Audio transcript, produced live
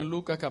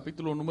Lucas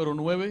capítulo número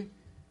 9,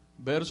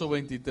 verso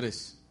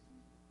 23.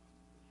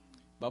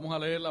 Vamos a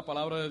leer la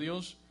palabra de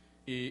Dios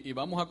y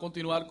vamos a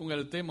continuar con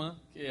el tema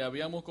que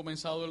habíamos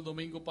comenzado el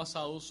domingo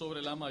pasado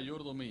sobre la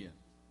mayordomía.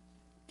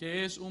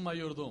 ¿Qué es un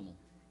mayordomo?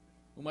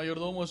 Un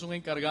mayordomo es un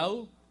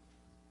encargado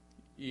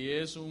y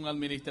es un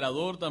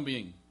administrador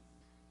también.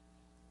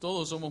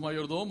 Todos somos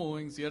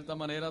mayordomos, en cierta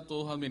manera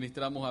todos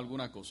administramos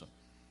alguna cosa.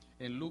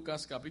 En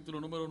Lucas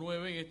capítulo número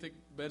 9, en este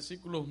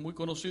versículo muy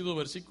conocido,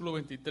 versículo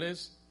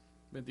 23,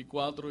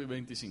 24 y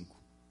 25.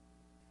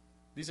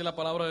 Dice la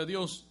palabra de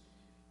Dios,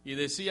 y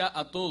decía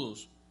a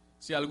todos,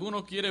 si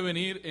alguno quiere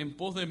venir en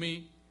pos de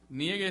mí,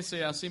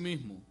 niéguese a sí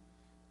mismo,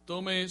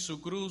 tome su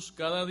cruz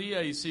cada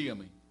día y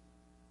sígame.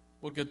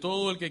 Porque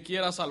todo el que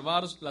quiera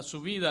salvar su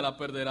vida la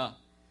perderá,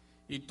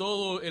 y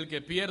todo el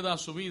que pierda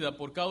su vida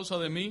por causa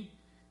de mí,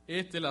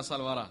 éste la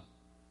salvará.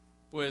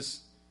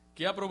 Pues,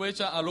 ¿qué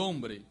aprovecha al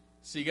hombre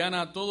si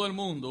gana todo el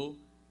mundo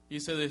y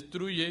se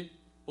destruye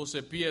o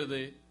se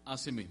pierde a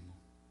sí mismo?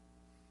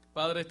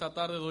 Padre, esta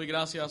tarde doy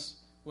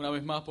gracias una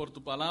vez más por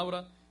tu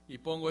palabra y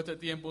pongo este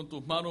tiempo en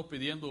tus manos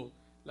pidiendo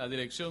la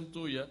dirección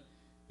tuya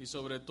y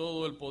sobre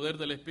todo el poder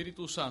del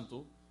Espíritu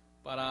Santo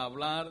para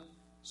hablar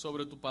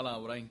sobre tu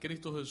palabra. En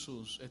Cristo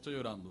Jesús estoy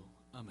orando.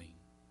 Amén.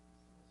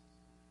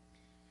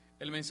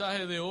 El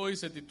mensaje de hoy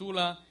se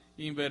titula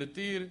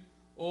Invertir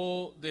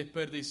o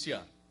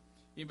desperdiciar.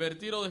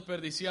 Invertir o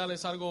desperdiciar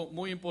es algo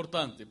muy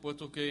importante,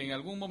 puesto que en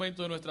algún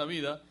momento de nuestra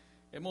vida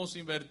hemos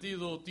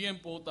invertido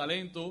tiempo,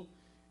 talento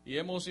y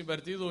hemos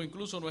invertido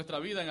incluso nuestra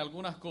vida en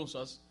algunas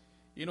cosas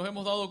y nos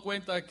hemos dado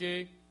cuenta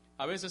que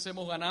a veces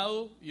hemos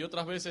ganado y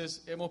otras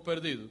veces hemos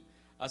perdido.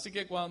 Así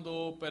que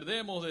cuando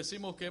perdemos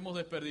decimos que hemos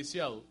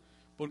desperdiciado,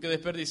 porque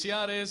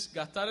desperdiciar es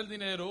gastar el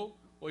dinero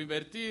o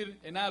invertir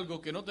en algo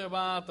que no te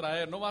va a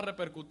traer, no va a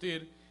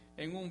repercutir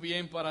en un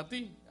bien para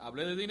ti.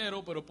 Hablé de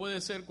dinero, pero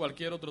puede ser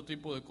cualquier otro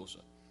tipo de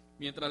cosa.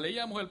 Mientras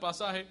leíamos el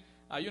pasaje,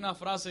 hay una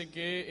frase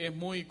que es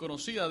muy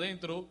conocida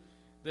dentro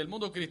del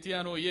mundo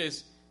cristiano y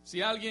es, si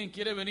alguien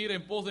quiere venir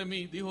en pos de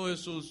mí, dijo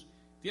Jesús,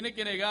 tiene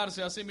que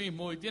negarse a sí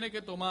mismo y tiene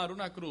que tomar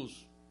una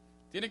cruz,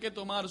 tiene que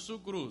tomar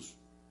su cruz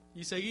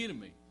y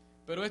seguirme.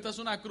 Pero esta es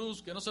una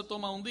cruz que no se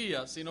toma un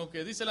día, sino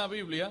que dice la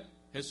Biblia,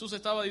 Jesús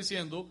estaba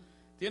diciendo,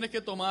 tienes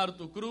que tomar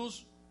tu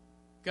cruz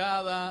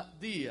cada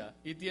día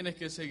y tienes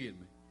que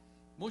seguirme.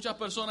 Muchas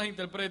personas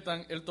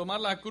interpretan el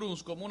tomar la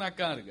cruz como una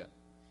carga.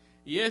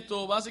 Y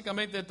esto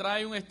básicamente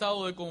trae un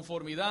estado de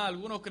conformidad a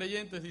algunos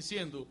creyentes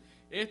diciendo,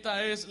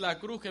 esta es la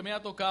cruz que me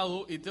ha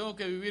tocado y tengo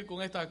que vivir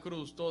con esta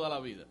cruz toda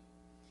la vida.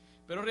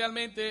 Pero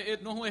realmente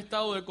no es un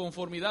estado de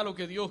conformidad lo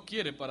que Dios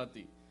quiere para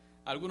ti.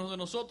 Algunos de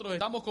nosotros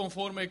estamos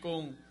conformes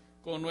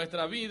con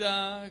nuestra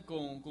vida,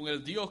 con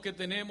el Dios que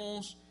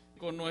tenemos,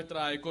 con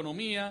nuestra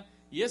economía,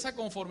 y esa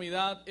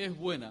conformidad es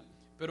buena.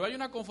 Pero hay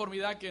una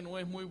conformidad que no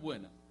es muy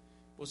buena.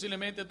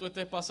 Posiblemente tú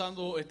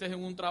estés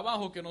en un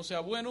trabajo que no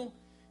sea bueno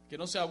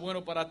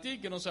para ti,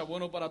 que no sea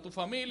bueno para tu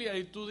familia,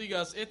 y tú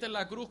digas, esta es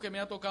la cruz que me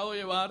ha tocado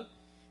llevar,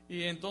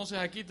 y entonces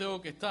aquí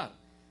tengo que estar.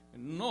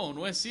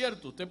 No es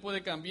cierto. Usted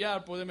puede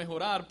cambiar, puede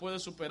mejorar, puede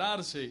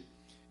superarse.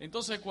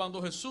 Entonces,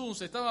 cuando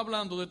Jesús estaba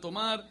hablando de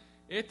tomar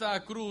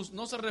esta cruz,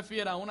 no se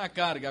refiere a una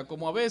carga,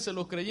 como a veces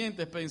los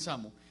creyentes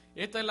pensamos.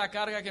 Esta es la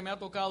carga que me ha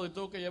tocado y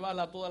tengo que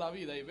llevarla toda la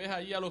vida. Y ves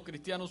ahí a los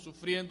cristianos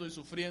sufriendo y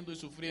sufriendo y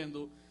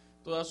sufriendo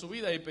toda su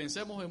vida, y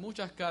pensemos en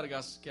muchas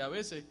cargas que a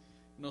veces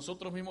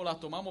nosotros mismos las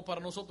tomamos para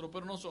nosotros,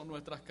 pero no son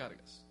nuestras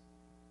cargas.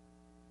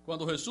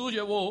 Cuando Jesús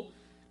llevó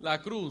la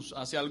cruz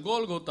hacia el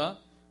Gólgota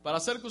para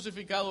ser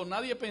crucificado,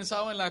 nadie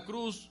pensaba en la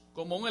cruz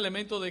como un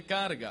elemento de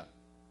carga.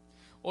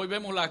 Hoy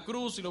vemos la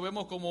cruz y lo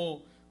vemos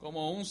como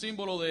un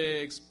símbolo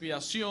de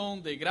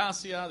expiación, de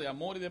gracia, de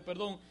amor y de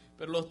perdón,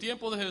 pero en los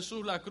tiempos de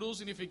Jesús la cruz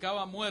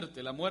significaba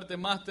muerte, la muerte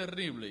más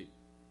terrible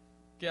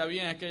que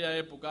había en aquella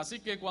época. Así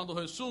que cuando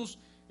Jesús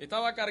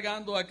estaba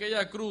cargando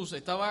aquella cruz,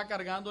 estaba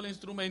cargando el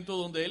instrumento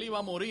donde él iba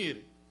a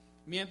morir.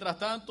 Mientras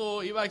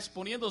tanto, iba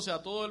exponiéndose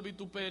a todo el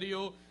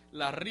vituperio,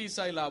 la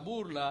risa y la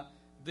burla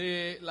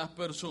de las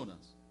personas.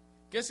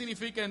 ¿Qué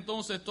significa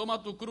entonces?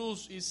 Toma tu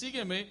cruz y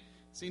sígueme.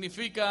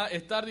 Significa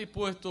estar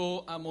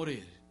dispuesto a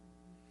morir.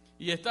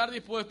 Y estar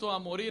dispuesto a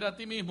morir a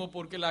ti mismo,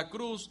 porque la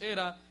cruz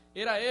era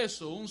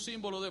eso, un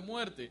símbolo de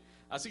muerte.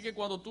 Así que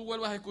cuando tú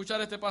vuelvas a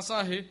escuchar este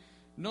pasaje,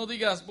 no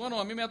digas, bueno,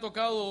 a mí me ha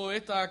tocado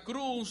esta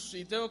cruz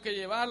y tengo que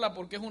llevarla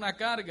porque es una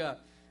carga.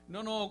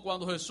 No,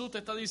 cuando Jesús te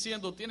está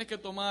diciendo, tienes que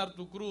tomar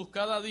tu cruz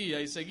cada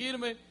día y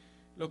seguirme,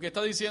 lo que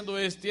está diciendo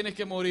es, tienes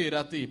que morir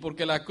a ti,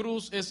 porque la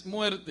cruz es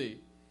muerte.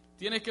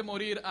 Tienes que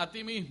morir a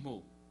ti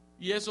mismo.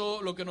 Y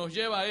eso lo que nos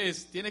lleva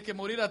tienes que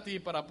morir a ti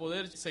para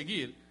poder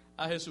seguir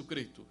a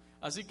Jesucristo.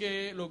 Así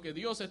que lo que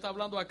Dios está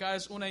hablando acá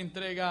es una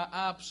entrega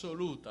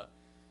absoluta.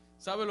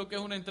 ¿Sabe lo que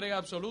es una entrega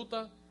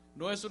absoluta?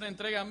 No es una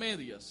entrega a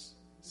medias,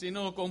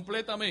 sino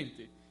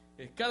completamente.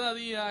 Es cada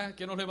día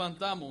que nos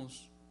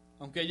levantamos,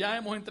 aunque ya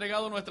hemos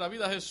entregado nuestra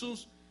vida a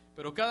Jesús,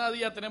 pero cada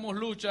día tenemos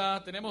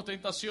lucha, tenemos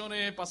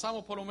tentaciones,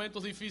 pasamos por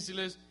momentos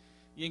difíciles,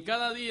 y en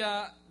cada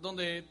día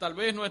donde tal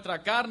vez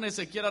nuestra carne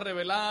se quiera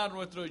revelar,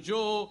 nuestro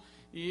yo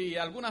y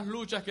algunas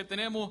luchas que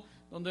tenemos,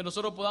 donde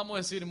nosotros podamos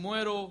decir,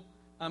 muero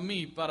a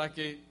mí para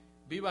que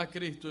viva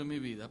Cristo en mi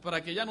vida,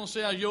 para que ya no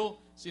sea yo,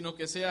 sino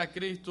que sea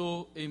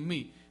Cristo en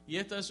mí. Y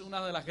esta es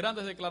una de las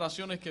grandes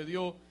declaraciones que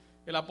dio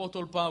el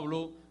apóstol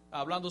Pablo,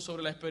 hablando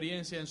sobre la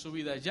experiencia en su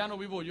vida. Ya no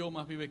vivo yo,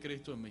 más vive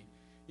Cristo en mí.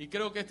 Y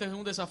creo que este es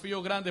un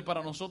desafío grande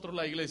para nosotros,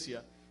 la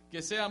iglesia,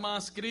 que sea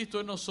más Cristo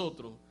en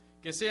nosotros,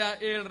 que sea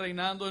Él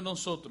reinando en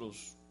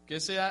nosotros, que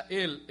sea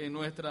Él en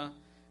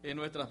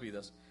nuestras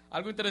vidas.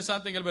 Algo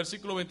interesante en el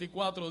versículo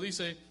 24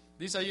 dice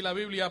allí la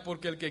Biblia,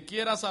 porque el que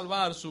quiera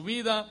salvar su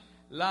vida,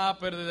 la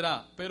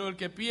perderá, pero el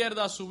que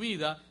pierda su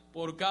vida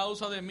por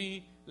causa de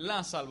mí,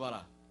 la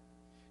salvará.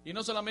 Y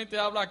no solamente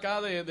habla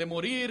acá de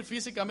morir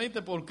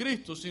físicamente por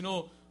Cristo,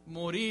 sino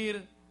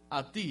morir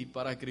a ti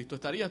para Cristo.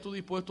 ¿Estarías tú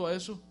dispuesto a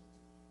eso?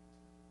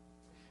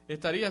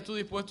 ¿Estarías tú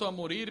dispuesto a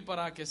morir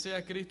para que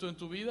sea Cristo en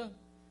tu vida?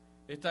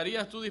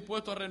 ¿Estarías tú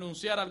dispuesto a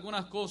renunciar a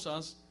algunas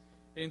cosas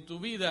en tu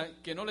vida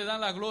que no le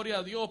dan la gloria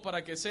a Dios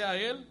para que sea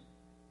Él?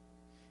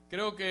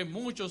 Creo que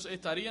muchos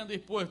estarían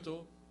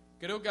dispuestos,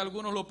 creo que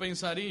algunos lo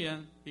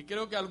pensarían, y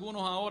creo que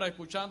algunos ahora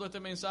escuchando este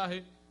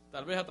mensaje,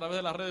 tal vez a través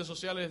de las redes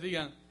sociales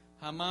digan,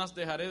 jamás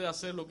dejaré de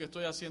hacer lo que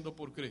estoy haciendo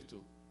por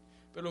Cristo.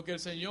 Pero lo que el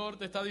Señor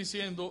te está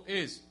diciendo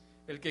es,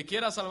 el que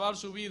quiera salvar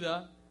su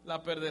vida,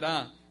 la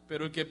perderá,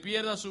 pero el que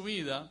pierda su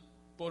vida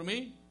por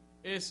mí,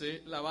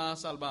 ese la va a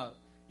salvar.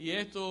 Y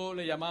esto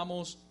le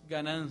llamamos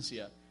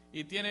ganancia,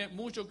 y tiene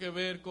mucho que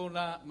ver con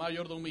la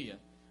mayordomía,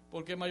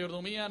 porque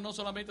mayordomía no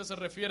solamente se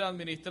refiere a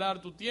administrar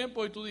tu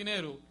tiempo y tu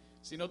dinero,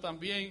 sino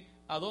también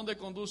a dónde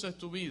conduces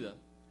tu vida,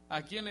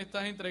 a quién le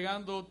estás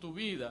entregando tu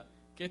vida,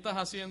 qué estás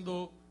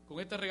haciendo con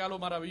este regalo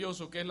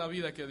maravilloso que es la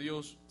vida que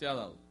Dios te ha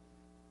dado.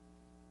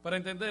 Para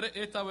entender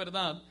esta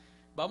verdad,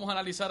 vamos a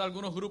analizar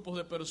algunos grupos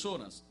de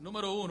personas.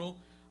 Número 1,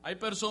 hay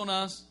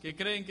personas que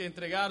creen que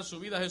entregar su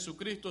vida a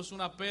Jesucristo es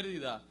una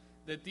pérdida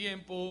de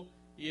tiempo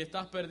y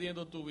estás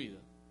perdiendo tu vida.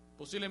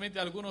 Posiblemente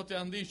algunos te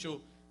han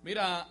dicho,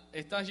 mira,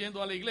 estás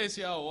yendo a la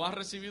iglesia o has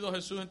recibido a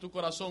Jesús en tu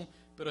corazón,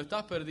 pero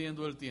estás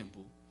perdiendo el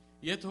tiempo.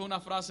 Y esto es una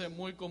frase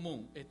muy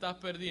común, estás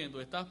perdiendo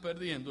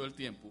el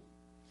tiempo.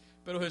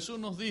 Pero Jesús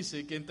nos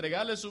dice que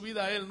entregarle su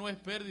vida a Él no es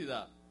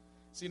pérdida,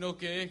 sino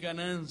que es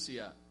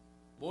ganancia.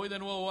 Voy de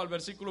nuevo al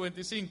versículo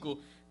 25.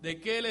 ¿De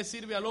qué le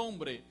sirve al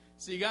hombre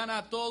si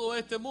gana todo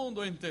este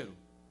mundo entero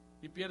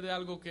y pierde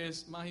algo que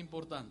es más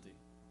importante?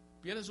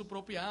 Pierde su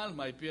propia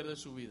alma y pierde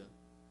su vida.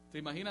 ¿Te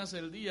imaginas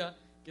el día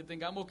que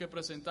tengamos que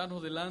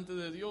presentarnos delante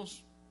de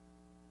Dios?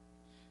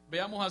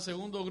 Veamos al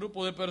segundo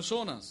grupo de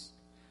personas.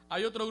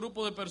 Hay otro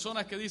grupo de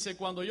personas que dice,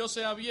 cuando yo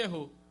sea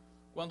viejo,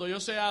 cuando yo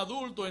sea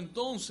adulto,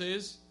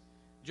 entonces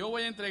yo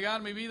voy a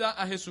entregar mi vida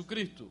a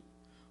Jesucristo.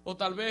 O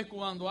tal vez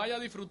cuando haya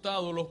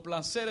disfrutado los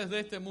placeres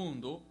de este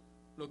mundo,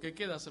 lo que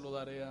queda se lo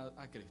daré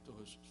a Cristo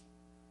Jesús.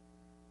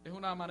 Es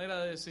una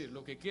manera de decir,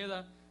 lo que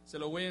queda se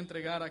lo voy a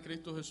entregar a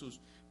Cristo Jesús.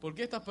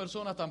 Porque estas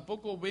personas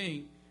tampoco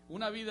ven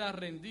una vida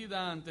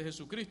rendida ante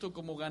Jesucristo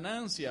como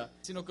ganancia,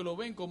 sino que lo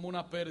ven como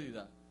una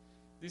pérdida.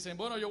 Dicen,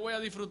 bueno, yo voy a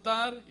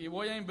disfrutar y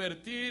voy a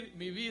invertir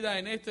mi vida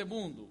en este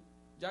mundo.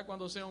 Ya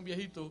cuando sea un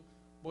viejito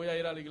voy a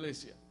ir a la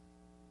iglesia.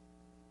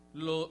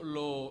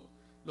 Lo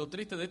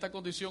triste de esta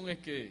condición es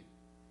que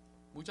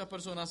muchas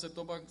personas se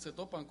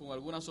topan con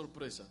alguna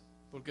sorpresa,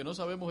 porque no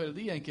sabemos el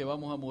día en que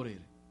vamos a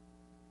morir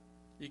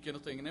y que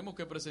nos tenemos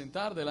que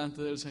presentar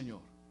delante del Señor.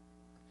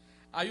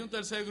 Hay un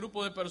tercer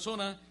grupo de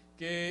personas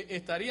que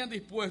estarían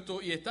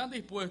dispuestos y están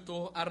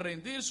dispuestos a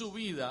rendir su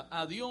vida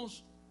a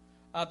Dios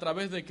a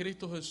través de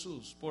Cristo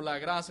Jesús, por la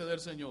gracia del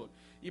Señor.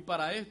 Y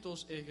para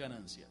estos es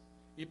ganancia.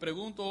 Y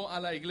pregunto a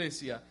la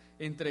iglesia,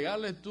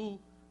 entregarle tu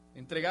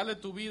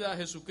vida a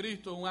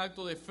Jesucristo, un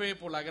acto de fe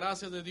por la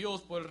gracia de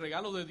Dios, por el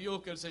regalo de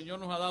Dios que el Señor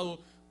nos ha dado,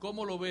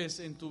 ¿cómo lo ves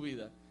en tu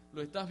vida?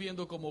 ¿Lo estás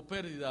viendo como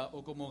pérdida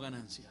o como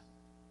ganancia?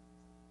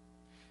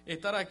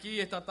 Estar aquí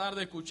esta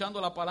tarde escuchando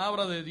la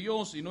palabra de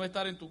Dios y no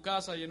estar en tu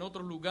casa y en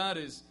otros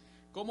lugares,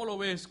 ¿cómo lo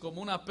ves?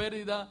 ¿Como una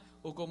pérdida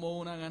o como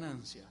una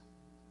ganancia?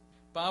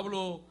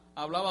 Pablo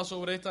hablaba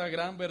sobre esta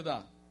gran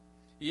verdad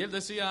y él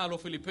decía a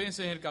los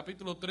filipenses en el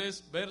capítulo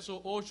 3,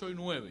 versos 8 y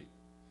 9,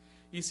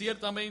 y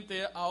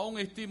ciertamente aún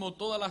estimo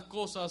todas las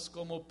cosas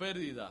como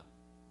pérdida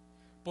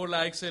por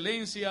la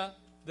excelencia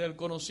del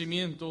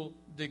conocimiento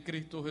de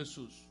Cristo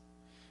Jesús,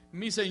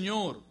 mi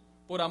Señor,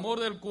 por amor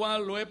del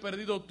cual lo he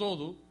perdido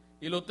todo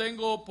y lo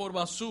tengo por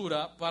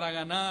basura para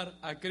ganar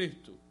a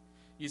Cristo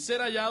y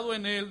ser hallado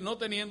en Él, no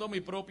teniendo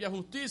mi propia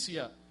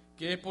justicia,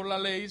 que es por la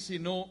ley,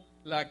 sino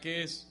la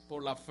que es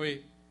por la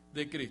fe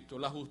de Cristo,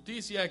 la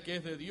justicia que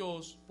es de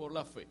Dios por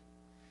la fe.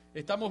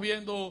 Estamos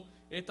viendo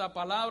esta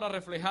palabra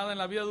reflejada en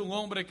la vida de un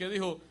hombre que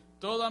dijo,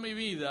 toda mi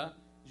vida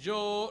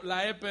yo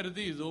la he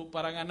perdido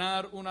para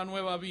ganar una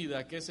nueva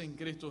vida que es en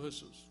Cristo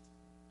Jesús.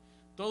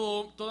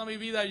 Toda mi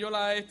vida yo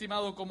la he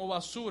estimado como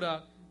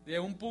basura de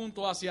un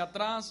punto hacia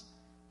atrás,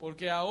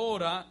 porque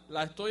ahora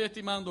la estoy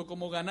estimando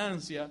como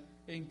ganancia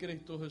en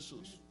Cristo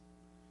Jesús.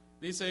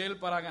 Dice él,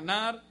 para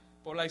ganar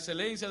por la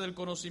excelencia del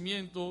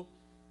conocimiento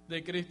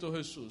de Cristo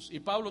Jesús. Y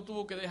Pablo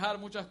tuvo que dejar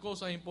muchas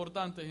cosas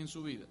importantes en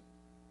su vida.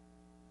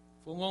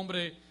 Fue un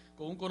hombre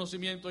con un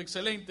conocimiento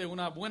excelente,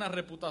 una buena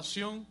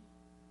reputación.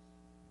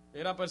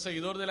 Era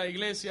perseguidor de la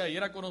iglesia y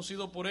era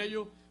conocido por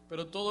ello,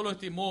 pero todo lo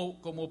estimó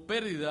como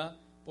pérdida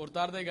por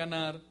tratar de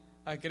ganar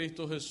a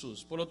Cristo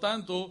Jesús. Por lo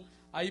tanto,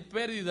 hay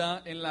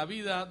pérdida en la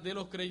vida de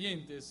los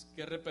creyentes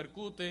que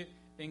repercute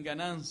en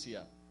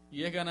ganancia,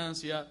 y es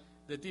ganancia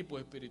de tipo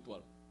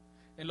espiritual.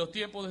 En los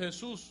tiempos de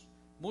Jesús,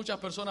 muchas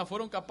personas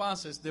fueron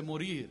capaces de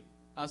morir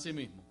a sí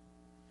mismos.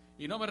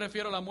 Y no me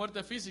refiero a la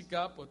muerte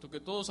física, puesto que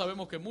todos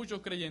sabemos que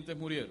muchos creyentes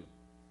murieron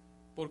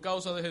por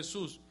causa de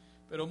Jesús,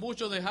 pero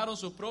muchos dejaron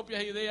sus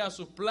propias ideas,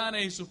 sus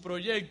planes y sus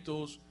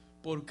proyectos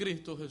por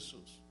Cristo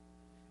Jesús.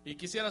 Y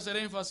quisiera hacer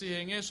énfasis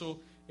en eso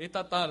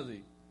esta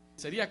tarde.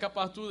 ¿Serías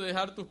capaz tú de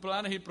dejar tus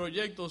planes y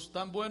proyectos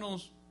tan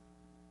buenos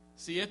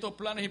si estos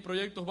planes y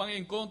proyectos van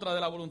en contra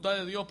de la voluntad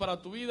de Dios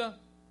para tu vida?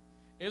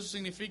 Eso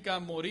significa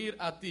morir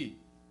a ti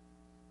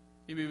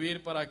y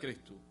vivir para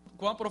Cristo.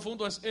 ¿Cuán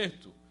profundo es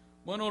esto?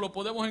 Bueno, lo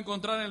podemos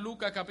encontrar en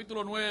Lucas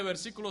capítulo 9,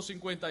 versículo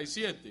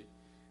 57.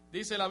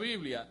 Dice la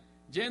Biblia: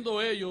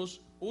 yendo ellos,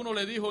 uno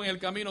le dijo en el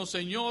camino: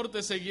 Señor,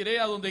 te seguiré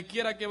a donde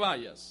quiera que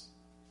vayas.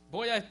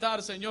 Voy a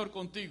estar, Señor,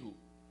 contigo.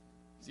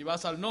 Si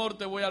vas al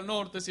norte, voy al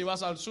norte. Si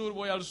vas al sur,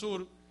 voy al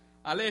sur.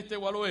 Al este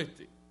o al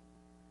oeste.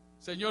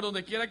 Señor,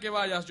 donde quiera que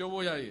vayas, yo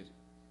voy a ir.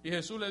 Y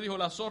Jesús le dijo: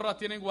 las zorras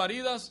tienen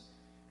guaridas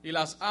y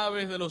las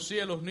aves de los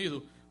cielos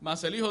nidos,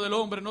 mas el Hijo del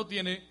Hombre no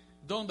tiene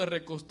donde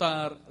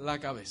recostar la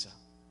cabeza.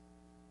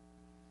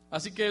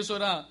 Así que eso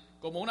era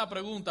como una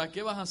pregunta: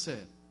 ¿qué vas a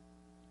hacer?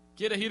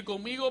 ¿Quieres ir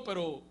conmigo?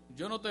 Pero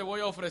yo no te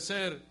voy a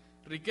ofrecer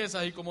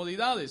riquezas y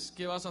comodidades.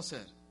 ¿Qué vas a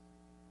hacer?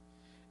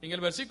 En el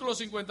versículo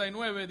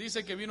 59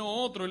 dice que vino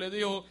otro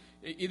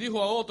y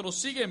dijo a otro: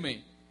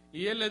 sígueme.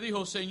 Y él le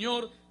dijo: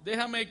 Señor,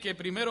 déjame que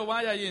primero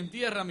vaya y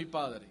entierre a mi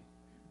padre.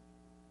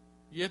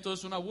 Y esto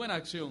es una buena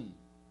acción.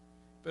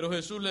 Pero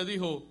Jesús le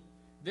dijo: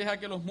 deja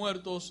que los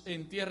muertos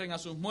entierren a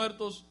sus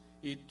muertos,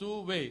 y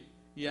tú ve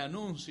y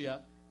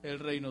anuncia el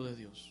reino de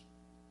Dios.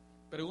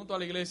 Pregunto a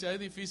la iglesia: ¿es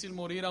difícil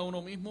morir a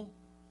uno mismo?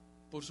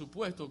 Por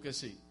supuesto que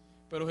sí.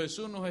 Pero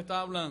Jesús nos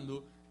está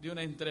hablando de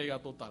una entrega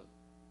total.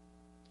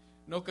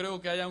 No creo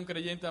que haya un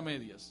creyente a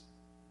medias.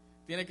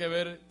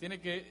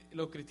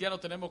 Los cristianos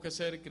tenemos que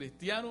ser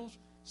cristianos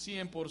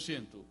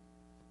 100%.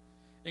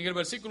 En el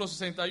versículo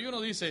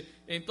 61 dice: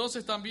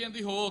 entonces también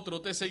dijo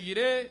otro: te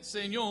seguiré,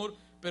 Señor,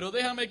 pero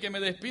déjame que me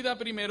despida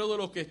primero de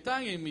los que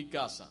están en mi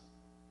casa.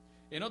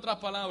 En otras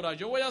palabras,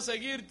 yo voy a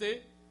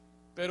seguirte,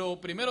 pero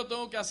primero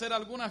tengo que hacer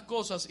algunas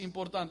cosas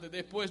importantes,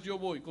 después yo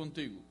voy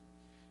contigo.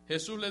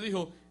 Jesús le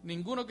dijo: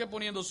 ninguno que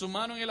poniendo su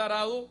mano en el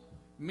arado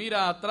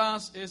mira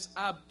atrás es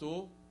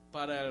apto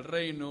para el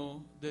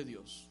reino de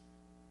Dios.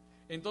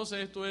 Entonces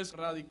esto es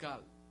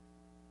radical.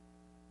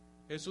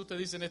 Jesús te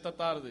dice en esta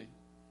tarde: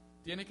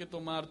 tienes que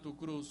tomar tu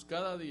cruz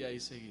cada día y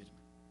seguirme.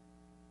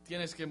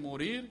 Tienes que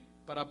morir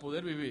para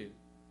poder vivir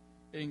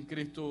en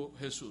Cristo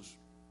Jesús.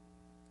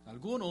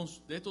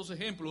 Algunos de estos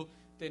ejemplos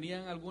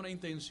tenían alguna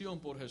intención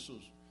por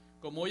Jesús.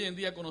 Como hoy en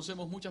día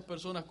conocemos muchas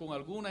personas con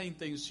alguna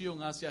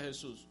intención hacia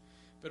Jesús,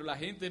 pero la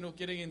gente no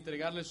quiere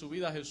entregarle su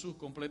vida a Jesús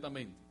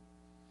completamente.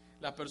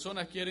 Las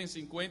personas quieren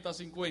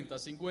 50-50,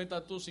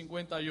 50 tú,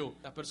 50 yo.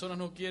 Las personas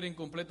no quieren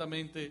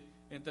completamente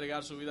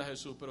entregar su vida a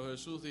Jesús, pero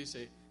Jesús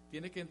dice: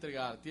 tienes que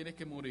entregar, tienes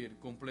que morir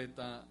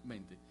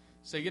completamente.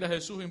 Seguir a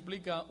Jesús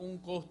implica un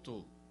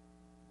costo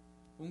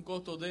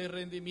de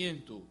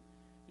rendimiento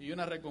y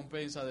una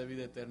recompensa de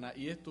vida eterna.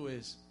 Y esto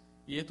es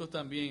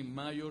también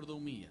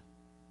mayordomía.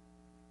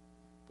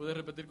 ¿Puedes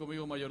repetir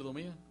conmigo: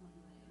 mayordomía?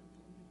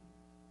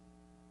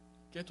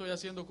 ¿Qué estoy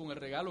haciendo con el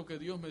regalo que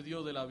Dios me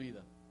dio de la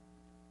vida?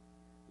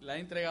 ¿La he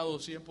entregado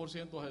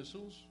 100% a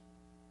Jesús?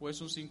 ¿O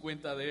es un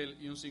 50 de Él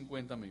y un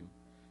 50 mío?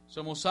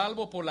 Somos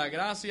salvos por la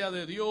gracia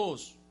de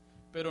Dios,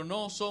 pero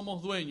no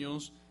somos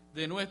dueños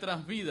de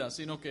nuestras vidas,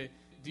 sino que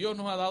Dios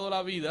nos ha dado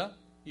la vida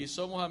y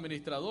somos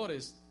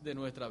administradores de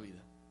nuestra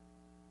vida.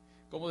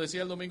 Como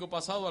decía el domingo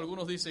pasado,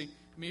 algunos dicen: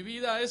 mi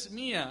vida es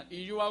mía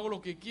y yo hago lo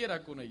que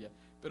quiera con ella.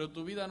 Pero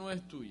tu vida no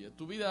es tuya.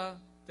 Tu vida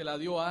te la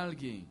dio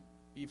alguien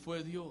y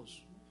fue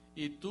Dios.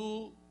 Y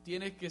tú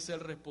tienes que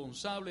ser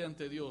responsable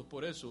ante Dios.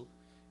 Por eso,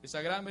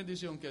 esa gran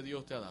bendición que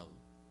Dios te ha dado.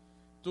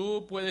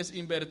 Tú puedes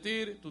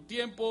invertir tu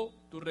tiempo,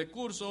 tus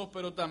recursos,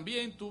 pero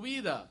también tu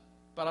vida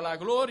para la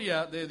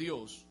gloria de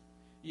Dios.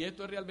 Y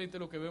esto es realmente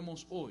lo que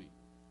vemos hoy.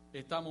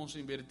 ¿Estamos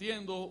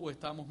invirtiendo o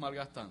estamos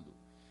malgastando?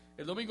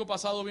 El domingo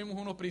pasado vimos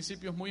unos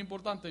principios muy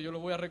importantes, yo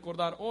los voy a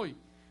recordar hoy.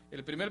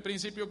 El primer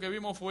principio que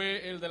vimos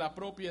fue el de la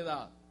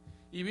propiedad.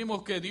 Y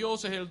vimos que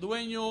Dios es el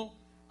dueño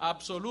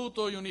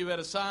absoluto y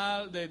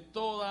universal de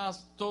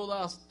todas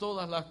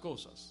las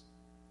cosas.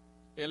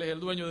 Él es el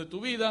dueño de tu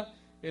vida,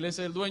 Él es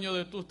el dueño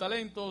de tus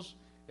talentos,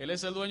 Él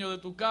es el dueño de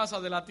tu casa,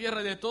 de la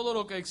tierra y de todo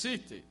lo que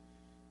existe.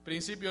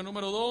 Principio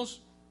número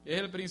 2 es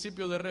el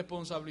principio de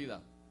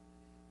responsabilidad,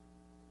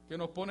 que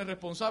nos pone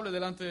responsables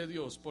delante de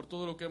Dios por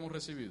todo lo que hemos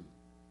recibido.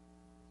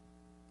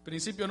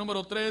 Principio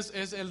número 3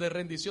 es el de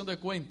rendición de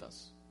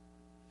cuentas.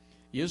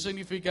 Y eso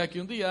significa que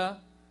un día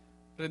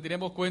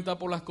rendiremos cuenta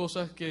por las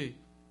cosas que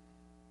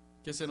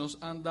se nos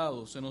han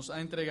dado, se nos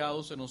ha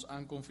entregado, se nos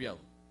han confiado.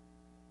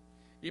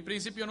 Y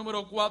principio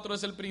número 4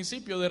 es el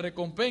principio de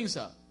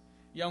recompensa.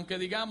 Y aunque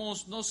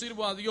digamos no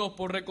sirvo a Dios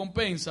por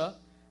recompensa,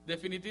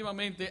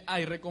 definitivamente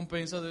hay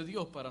recompensa de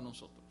Dios para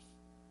nosotros.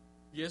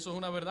 Y eso es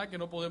una verdad que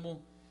no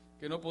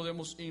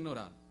podemos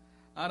ignorar.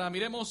 Ahora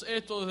miremos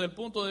esto desde el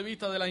punto de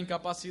vista de la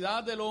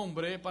incapacidad del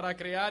hombre para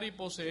crear y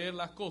poseer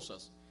las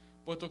cosas.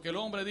 Puesto que el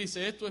hombre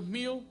dice, esto es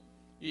mío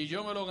y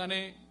yo me lo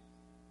gané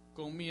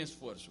con mi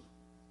esfuerzo.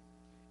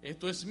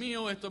 Esto es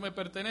mío, esto me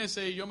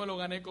pertenece y yo me lo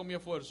gané con mi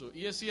esfuerzo.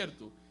 Y es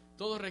cierto,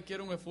 todo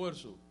requiere un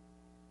esfuerzo.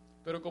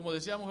 Pero como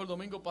decíamos el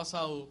domingo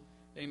pasado,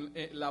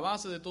 la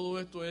base de todo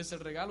esto es el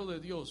regalo de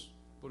Dios.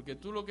 Porque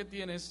tú lo que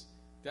tienes,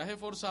 te has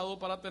esforzado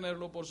para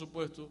tenerlo, por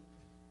supuesto,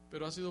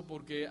 pero ha sido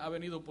porque ha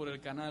venido por el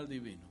canal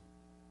divino.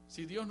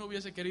 Si Dios no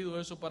hubiese querido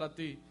eso para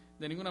ti,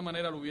 de ninguna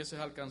manera lo hubieses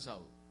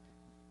alcanzado.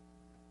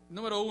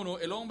 Número 1,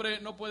 el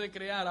hombre no puede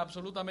crear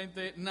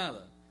absolutamente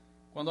nada.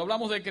 Cuando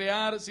hablamos de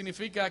crear,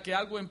 significa que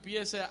algo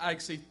empiece a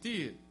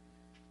existir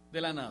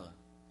de la nada.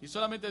 Y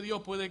solamente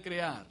Dios puede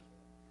crear.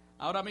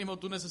 Ahora mismo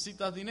tú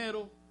necesitas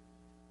dinero,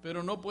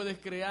 pero no puedes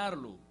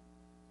crearlo.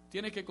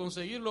 Tienes que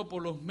conseguirlo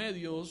por los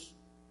medios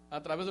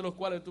a través de los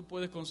cuales tú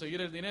puedes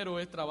conseguir el dinero,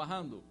 es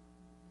trabajando.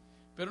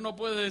 Pero no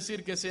puedes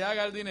decir que se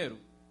haga el dinero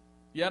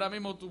y ahora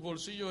mismo tus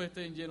bolsillos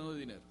estén llenos de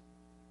dinero.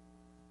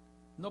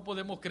 No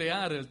podemos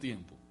crear el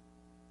tiempo.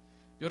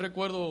 Yo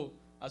recuerdo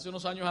hace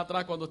unos años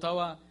atrás cuando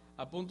estaba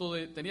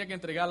tenía que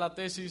entregar la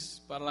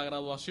tesis para la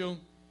graduación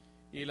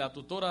y la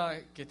tutora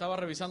que estaba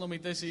revisando mi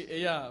tesis,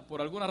 ella por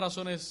algunas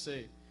razones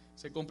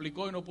se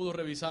complicó y no pudo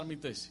revisar mi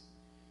tesis.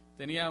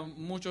 Tenía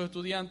muchos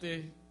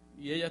estudiantes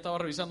y ella estaba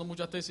revisando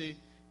muchas tesis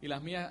y la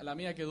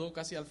mía quedó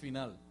casi al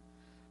final.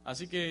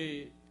 Así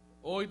que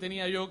hoy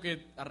tenía yo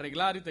que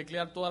arreglar y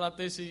teclear toda la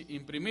tesis,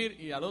 imprimir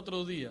y al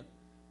otro día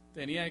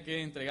tenía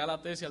que entregar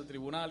la tesis al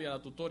tribunal y a la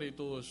tutora y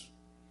todo eso.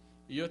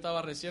 Y yo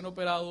estaba recién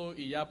operado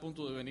y ya a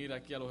punto de venir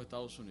aquí a los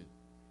Estados Unidos.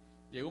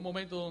 Llegó un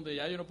momento donde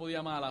ya yo no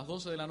podía más. A las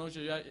 12 de la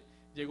noche ya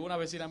llegó una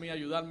vecina mía a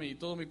ayudarme y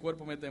todo mi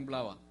cuerpo me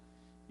temblaba.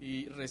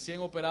 Y recién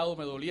operado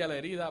me dolía la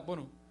herida.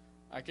 Bueno,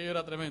 aquello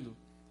era tremendo.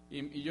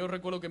 Y yo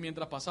recuerdo que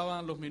mientras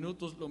pasaban los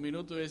minutos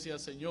yo decía,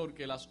 Señor,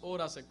 que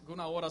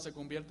una hora se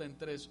convierta en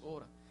 3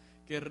 horas.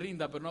 Que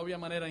rinda, pero no había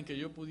manera en que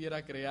yo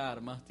pudiera crear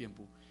más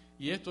tiempo.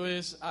 Y esto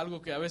es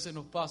algo que a veces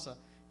nos pasa.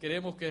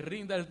 Queremos que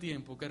rinda el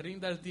tiempo,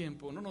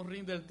 no nos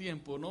rinde el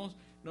tiempo, no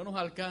nos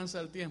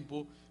alcanza el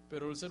tiempo,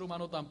 pero el ser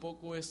humano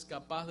tampoco es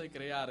capaz de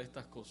crear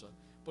estas cosas.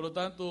 Por lo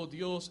tanto,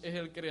 Dios es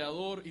el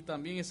creador y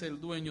también es el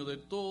dueño de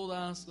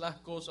todas las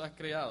cosas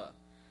creadas.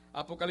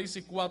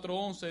 Apocalipsis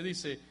 4:11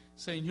 dice,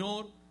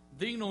 Señor,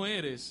 digno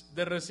eres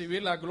de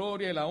recibir la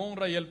gloria y la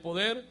honra y el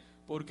poder,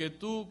 porque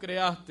tú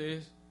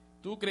creaste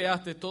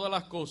todas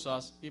las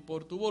cosas y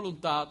por tu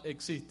voluntad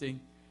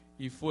existen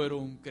y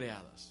fueron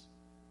creadas.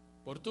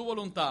 Por tu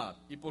voluntad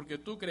y porque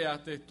tú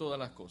creaste todas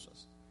las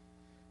cosas.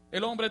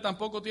 El hombre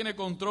tampoco tiene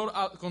control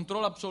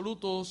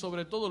absoluto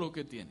sobre todo lo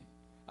que tiene.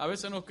 A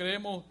veces nos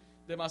creemos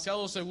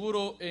demasiado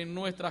seguros en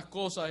nuestras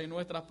cosas, en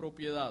nuestras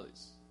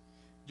propiedades.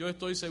 Yo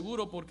estoy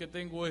seguro porque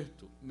tengo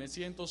esto. Me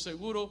siento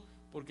seguro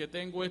porque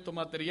tengo esto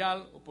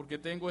material o porque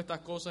tengo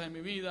estas cosas en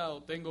mi vida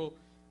o tengo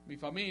mi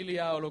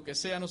familia o lo que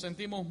sea. Nos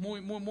sentimos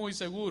muy, muy, muy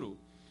seguros.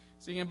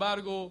 Sin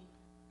embargo,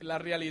 la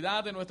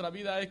realidad de nuestra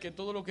vida es que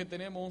todo lo que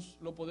tenemos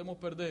lo podemos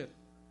perder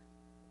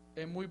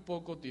en muy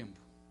poco tiempo.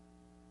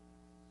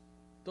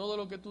 Todo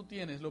lo que tú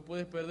tienes lo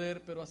puedes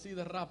perder, pero así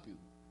de rápido,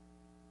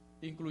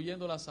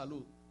 incluyendo la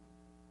salud.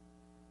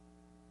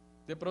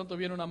 De pronto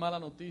viene una mala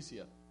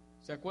noticia.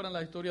 ¿Se acuerdan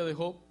la historia de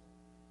Job?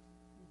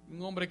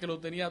 Un hombre que lo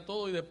tenía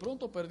todo y de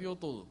pronto perdió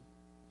todo.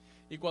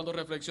 Y cuando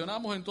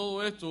reflexionamos en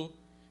todo esto,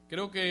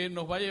 creo que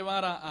nos va a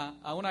llevar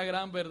a una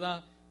gran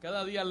verdad.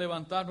 Cada día al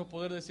levantarnos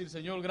poder decir,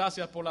 Señor,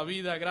 gracias por la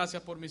vida,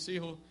 gracias por mis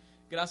hijos,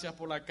 gracias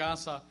por la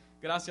casa,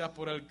 gracias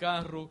por el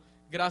carro,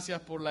 gracias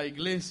por la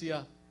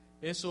iglesia.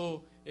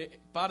 Eso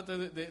parte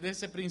de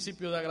ese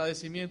principio de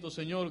agradecimiento.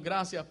 Señor,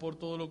 gracias por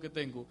todo lo que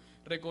tengo.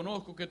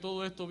 Reconozco que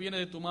todo esto viene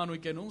de tu mano y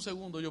que en un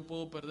segundo yo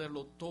puedo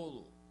perderlo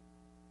todo.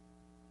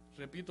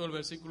 Repito el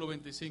versículo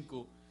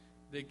 25,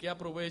 ¿de qué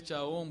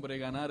aprovecha, hombre,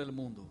 ganar el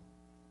mundo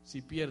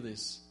si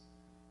pierdes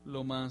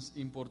lo más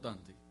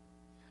importante?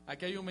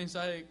 Aquí hay un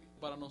mensaje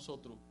para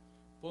nosotros.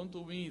 Pon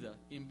tu vida,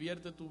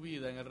 invierte tu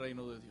vida en el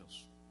reino de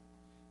Dios.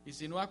 Y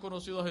si no has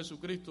conocido a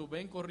Jesucristo,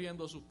 ven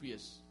corriendo a sus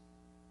pies.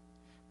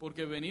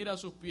 Porque venir a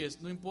sus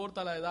pies, no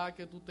importa la edad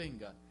que tú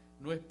tengas,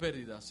 no es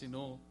pérdida,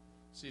 sino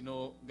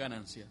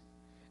ganancia.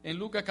 En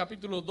Lucas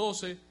capítulo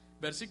 12,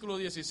 versículo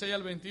 16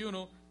 al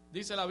 21,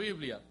 dice la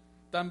Biblia,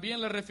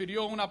 también le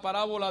refirió una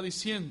parábola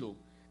diciendo,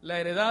 la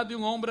heredad de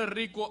un hombre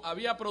rico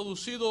había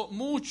producido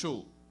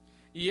mucho.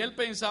 Y él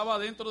pensaba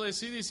dentro de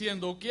sí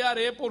diciendo, ¿qué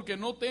haré porque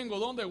no tengo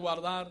dónde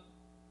guardar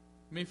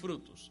mis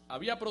frutos?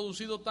 Había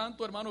producido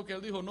tanto, hermano, que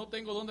él dijo, no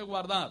tengo dónde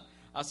guardar.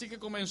 Así que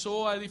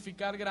comenzó a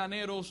edificar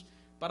graneros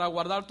para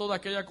guardar toda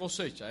aquella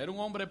cosecha. Era un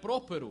hombre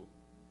próspero.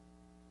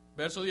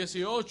 Verso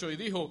 18, y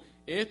dijo,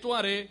 esto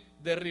haré,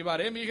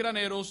 derribaré mis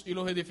graneros y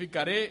los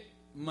edificaré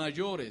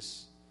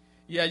mayores.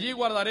 Y allí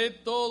guardaré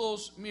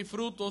todos mis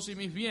frutos y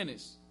mis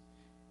bienes.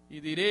 y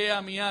diré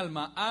a mi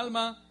alma,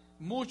 alma,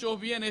 muchos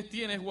bienes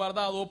tienes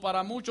guardado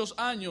para muchos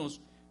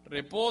años,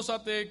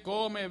 repósate,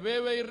 come,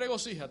 bebe y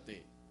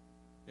regocíjate.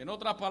 En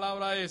otras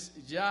palabras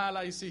es, ya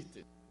la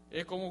hiciste.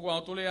 Es como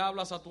cuando tú le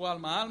hablas a tu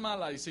alma, alma,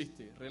 la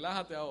hiciste,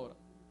 relájate ahora.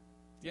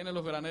 Tienes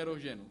los graneros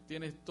llenos,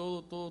 tienes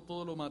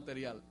todo lo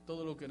material,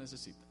 todo lo que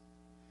necesitas.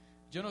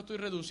 Yo no estoy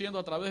reduciendo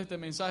a través de este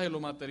mensaje lo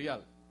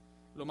material.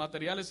 Lo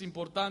material es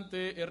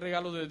importante, es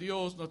regalo de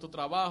Dios, nuestro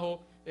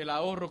trabajo, el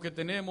ahorro que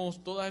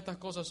tenemos, todas estas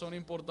cosas son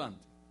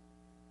importantes.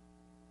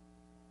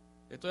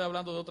 Estoy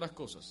hablando de otras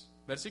cosas.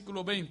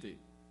 Versículo 20.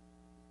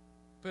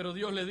 Pero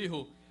Dios le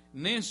dijo,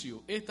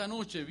 necio, esta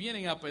noche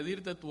vienen a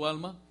pedirte tu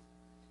alma,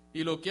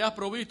 y lo que has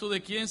provisto,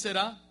 ¿de quién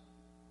será?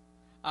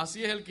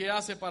 Así es el que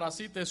hace para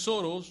sí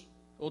tesoros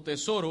o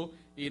tesoro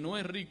y no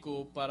es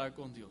rico para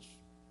con Dios.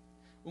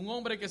 Un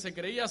hombre que se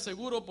creía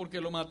seguro porque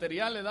lo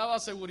material le daba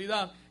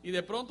seguridad y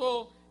de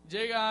pronto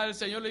llega el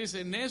Señor y le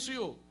dice,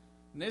 necio,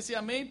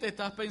 neciamente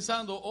estás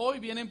pensando, hoy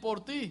vienen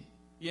por ti.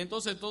 Y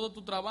entonces todo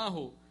tu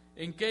trabajo,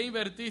 ¿en qué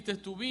invertiste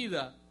tu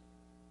vida?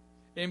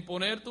 En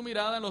poner tu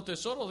mirada en los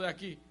tesoros de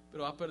aquí,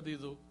 pero has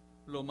perdido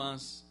lo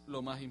más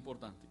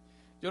importante.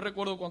 Yo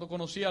recuerdo cuando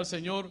conocí al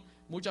Señor,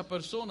 muchas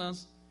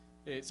personas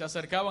se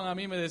acercaban a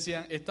mí y me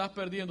decían, estás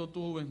perdiendo tu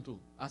juventud.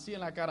 Así en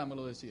la cara me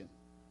lo decían.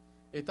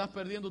 Estás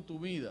perdiendo tu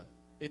vida,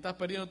 estás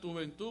perdiendo tu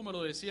juventud, me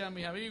lo decían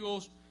mis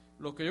amigos,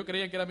 los que yo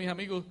creía que eran mis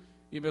amigos,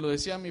 y me lo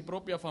decían mi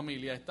propia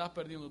familia, estás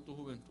perdiendo tu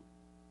juventud.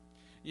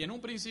 Y en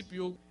un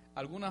principio,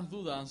 algunas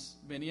dudas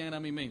venían a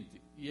mi mente,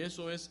 y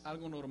eso es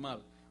algo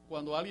normal.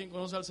 Cuando alguien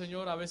conoce al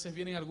Señor, a veces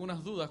vienen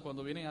algunas dudas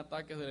cuando vienen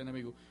ataques del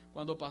enemigo.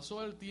 Cuando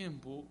pasó el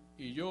tiempo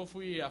y yo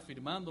fui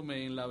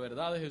afirmándome en la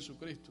verdad de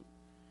Jesucristo,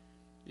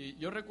 y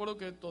yo recuerdo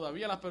que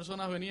todavía las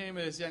personas venían y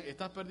me decían,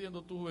 estás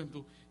perdiendo tu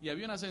juventud. Y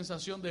había una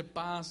sensación de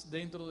paz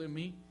dentro de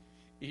mí.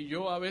 Y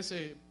yo a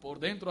veces por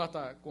dentro,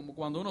 hasta como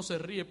cuando uno se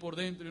ríe por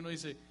dentro y uno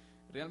dice,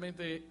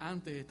 realmente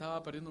antes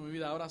estaba perdiendo mi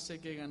vida, ahora sé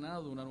que he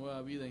ganado una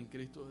nueva vida en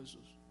Cristo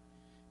Jesús.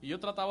 Y yo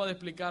trataba de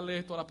explicarle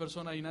esto a las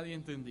personas y nadie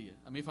entendía.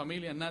 A mi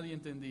familia nadie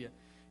entendía.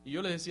 Y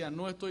yo les decía,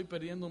 no estoy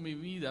perdiendo mi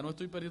vida, no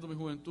estoy perdiendo mi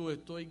juventud,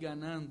 estoy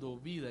ganando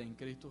vida en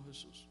Cristo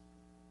Jesús.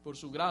 Por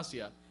su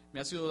gracia me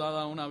ha sido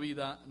dada una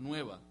vida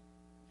nueva.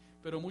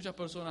 Pero muchas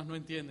personas no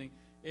entienden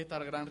esta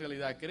gran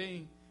realidad.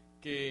 Creen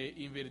que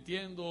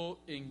invirtiendo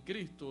en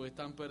Cristo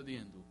están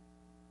perdiendo,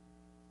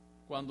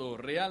 cuando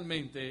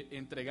realmente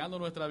entregando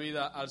nuestra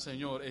vida al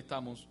Señor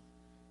estamos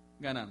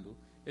ganando.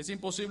 Es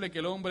imposible que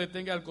el hombre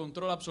tenga el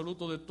control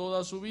absoluto de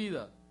toda su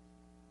vida,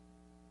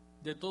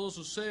 de todo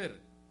su ser.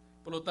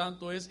 Por lo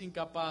tanto, es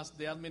incapaz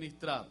de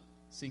administrar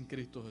sin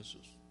Cristo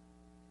Jesús.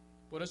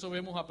 Por eso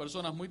vemos a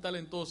personas muy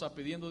talentosas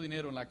pidiendo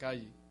dinero en la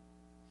calle.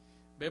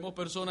 Vemos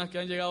personas que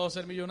han llegado a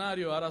ser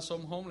millonarios, ahora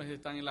son homeless,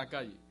 están en la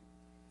calle.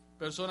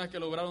 Personas que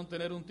lograron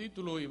tener un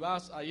título y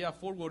vas allá a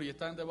Fort Worth y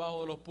están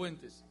debajo de los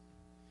puentes.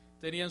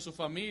 Tenían su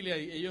familia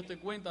y ellos te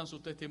cuentan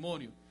sus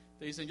testimonios.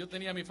 Te dicen, yo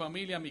tenía mi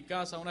familia, mi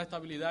casa, una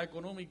estabilidad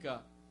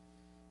económica.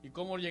 ¿Y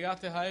cómo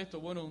llegaste a esto?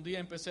 Bueno, un día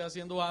empecé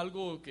haciendo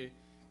algo que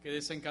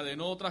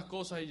desencadenó otras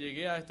cosas y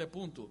llegué a este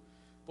punto.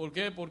 ¿Por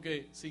qué?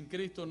 Porque sin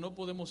Cristo no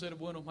podemos ser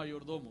buenos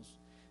mayordomos.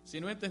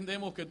 Si no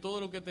entendemos que todo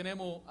lo que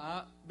tenemos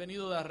ha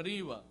venido de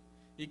arriba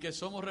y que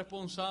somos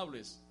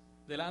responsables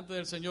delante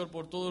del Señor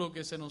por todo lo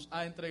que se nos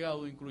ha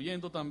entregado,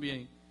 incluyendo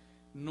también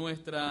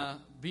nuestra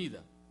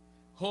vida.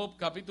 Job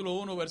capítulo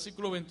 1,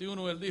 versículo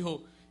 21, él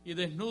dijo, y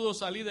desnudo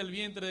salí del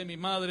vientre de mi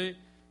madre,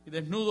 y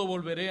desnudo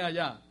volveré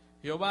allá.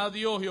 Jehová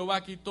dio,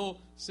 Jehová quitó,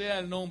 sea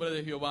el nombre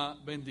de Jehová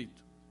bendito.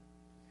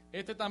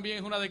 Este también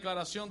es una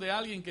declaración de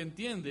alguien que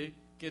entiende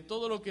que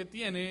todo lo que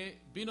tiene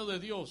vino de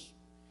Dios,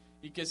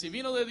 y que si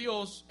vino de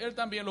Dios, Él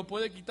también lo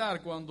puede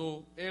quitar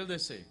cuando Él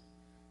desee.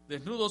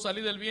 Desnudo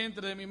salí del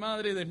vientre de mi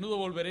madre y desnudo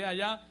volveré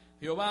allá.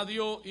 Jehová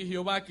dio y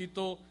Jehová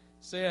quitó,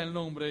 sea el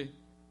nombre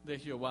de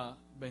Jehová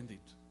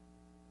bendito.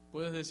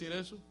 ¿Puedes decir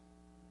eso?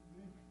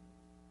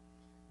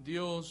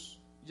 Dios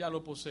ya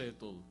lo posee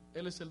todo.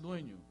 Él es el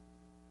dueño,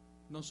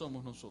 no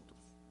somos nosotros.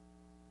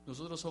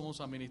 Nosotros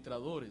somos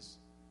administradores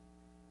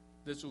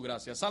de su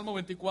gracia. Salmo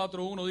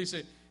 24:1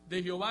 dice,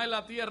 de Jehová es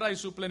la tierra y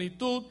su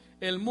plenitud,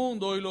 el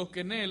mundo y los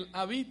que en él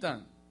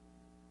habitan.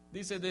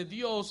 Dice, de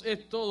Dios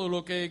es todo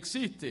lo que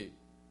existe.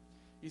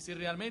 Y si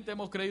realmente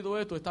hemos creído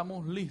esto,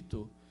 estamos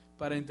listos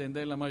para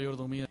entender la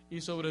mayordomía.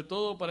 Y sobre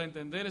todo para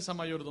entender esa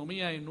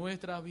mayordomía en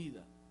nuestra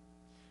vida.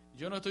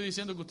 Yo no estoy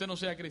diciendo que usted no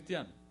sea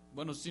cristiano.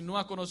 Bueno, si no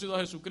has conocido a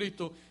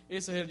Jesucristo,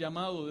 ese es el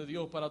llamado de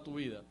Dios para tu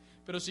vida.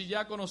 Pero si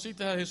ya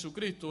conociste a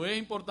Jesucristo, es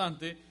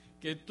importante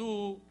que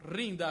tú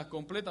rindas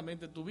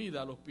completamente tu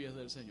vida a los pies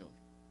del Señor.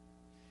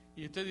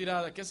 Y usted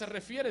dirá, ¿a qué se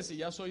refiere? Si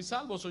ya soy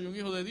salvo, soy un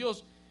hijo de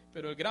Dios.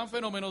 Pero el gran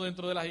fenómeno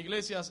dentro de las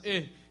iglesias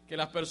es que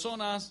las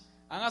personas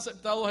han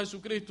aceptado a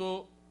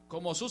Jesucristo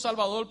como su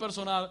Salvador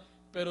personal,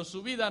 pero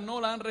su vida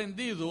no la han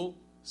rendido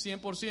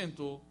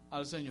 100%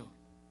 al Señor.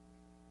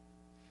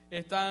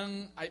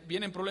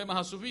 Vienen problemas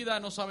a su vida,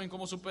 no saben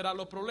cómo superar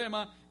los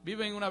problemas,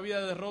 viven una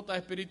vida de derrota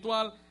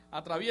espiritual,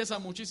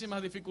 atraviesan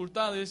muchísimas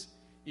dificultades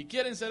y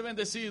quieren ser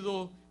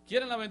bendecidos,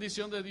 quieren la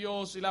bendición de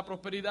Dios y la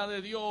prosperidad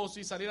de Dios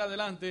y salir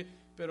adelante,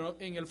 pero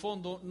en el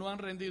fondo no han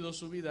rendido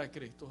su vida a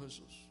Cristo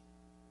Jesús.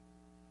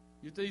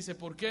 Y usted dice,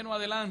 ¿por qué no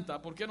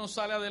adelanta? ¿Por qué no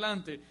sale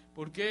adelante?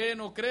 ¿Por qué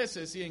no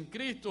crece si en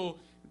Cristo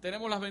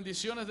tenemos las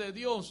bendiciones de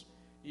Dios?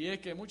 Y es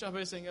que muchas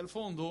veces en el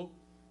fondo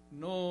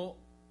no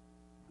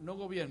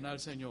gobierna el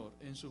Señor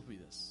en sus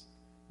vidas.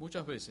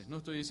 Muchas veces, no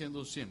estoy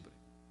diciendo siempre.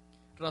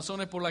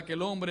 Razones por las que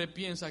el hombre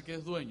piensa que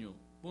es dueño.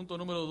 Punto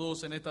número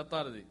 2 en esta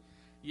tarde.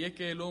 Y es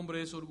que el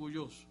hombre es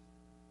orgulloso.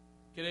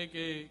 Cree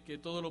que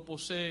todo lo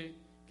posee,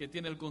 que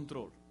tiene el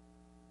control.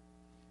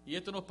 Y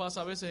esto nos pasa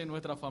a veces en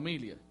nuestra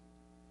familia.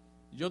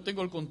 Yo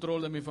tengo el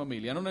control de mi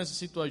familia, no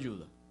necesito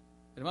ayuda.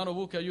 Hermano,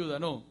 busque ayuda.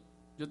 No,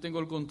 yo tengo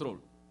el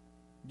control.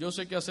 Yo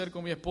sé qué hacer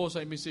con mi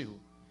esposa y mis hijos.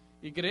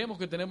 Y creemos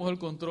que tenemos el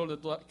control de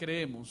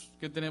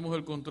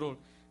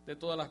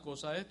todas, las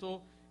cosas.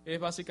 Esto es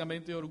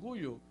básicamente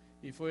orgullo.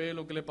 Y fue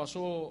lo que le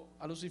pasó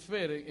a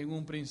Lucifer en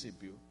un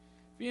principio.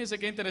 Fíjense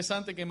qué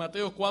interesante que en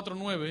Mateo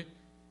 4:9,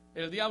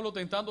 el diablo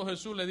tentando a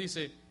Jesús le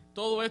dice,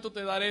 todo esto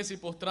te daré si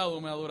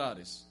postrado me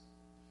adorares.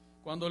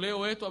 Cuando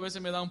leo esto a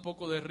veces me da un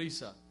poco de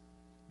risa.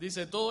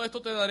 Dice, todo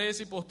esto te daré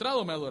si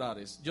postrado me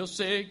adorares. Yo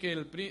sé que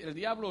el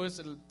diablo es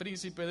el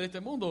príncipe de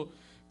este mundo,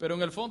 pero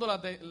en el fondo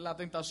la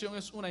tentación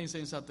es una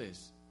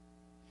insensatez.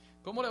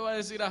 ¿Cómo le va a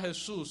decir a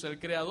Jesús, el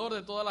creador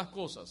de todas las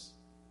cosas,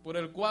 por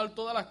el cual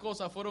todas las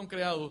cosas fueron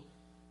creadas,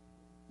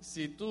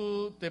 si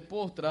tú te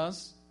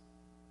postras,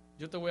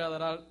 yo te voy a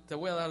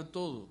dar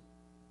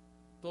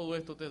todo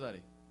esto te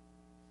daré?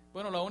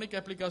 Bueno, la única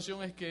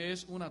explicación es que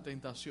es una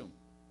tentación.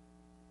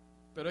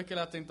 Pero es que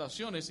las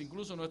tentaciones,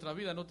 incluso en nuestra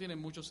vida, no tienen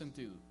mucho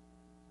sentido.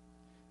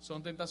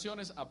 Son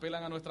tentaciones,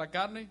 apelan a nuestra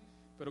carne,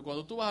 pero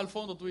cuando tú vas al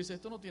fondo, tú dices,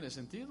 esto no tiene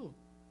sentido.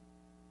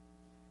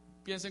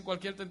 Piensa en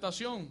cualquier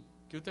tentación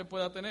que usted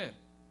pueda tener,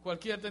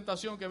 cualquier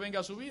tentación que venga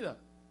a su vida.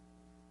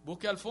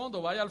 Busque al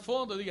fondo, vaya al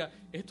fondo y diga,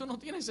 esto no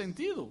tiene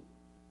sentido.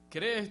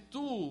 ¿Crees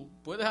tú,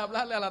 puedes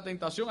hablarle a la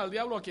tentación, al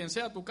diablo, a quien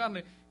sea tu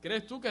carne,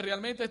 crees tú que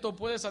realmente esto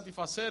puede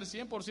satisfacer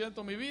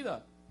 100% mi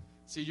vida?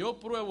 Si yo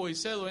pruebo y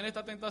cedo en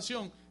esta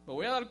tentación, me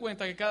voy a dar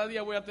cuenta que cada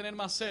día voy a tener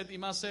más sed y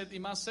más sed y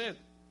más sed.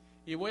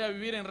 Y voy a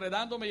vivir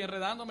enredándome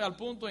al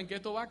punto en que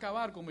esto va a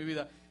acabar con mi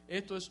vida.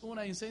 Esto es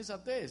una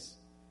insensatez.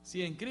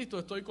 Si en Cristo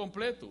estoy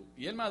completo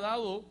y Él me ha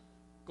dado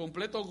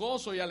completo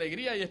gozo y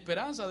alegría y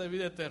esperanza de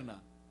vida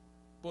eterna,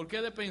 ¿por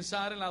qué de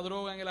pensar en la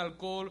droga, en el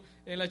alcohol,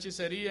 en la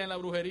hechicería, en la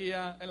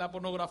brujería, en la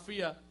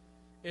pornografía?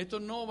 Esto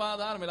no va a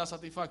darme la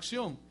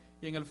satisfacción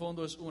y en el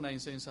fondo es una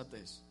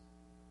insensatez.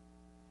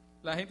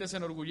 La gente se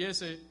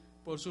enorgullece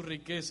por sus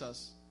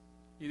riquezas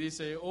y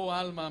dice, oh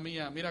alma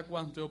mía, mira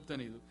cuánto he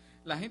obtenido.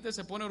 La gente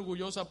se pone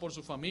orgullosa por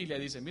su familia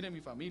y dice, mire mi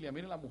familia,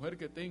 mire la mujer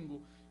que tengo,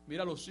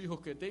 mira los hijos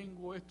que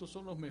tengo, estos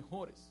son los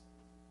mejores.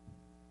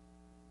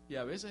 Y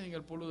a veces en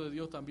el pueblo de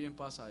Dios también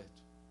pasa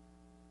esto.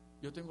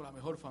 Yo tengo la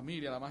mejor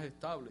familia, la más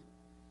estable.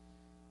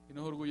 Y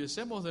nos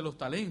orgullecemos de los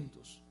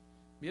talentos.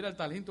 Mira el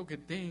talento que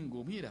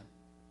tengo, mira.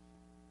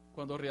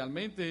 Cuando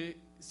realmente,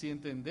 si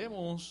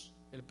entendemos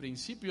el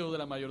principio de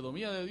la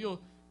mayordomía de Dios,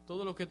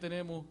 todo lo que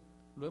tenemos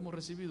lo hemos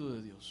recibido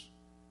de Dios.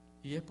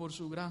 Y es por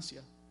su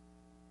gracia.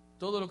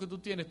 Todo lo que tú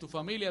tienes, tu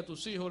familia,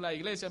 tus hijos, la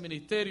iglesia,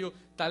 ministerio,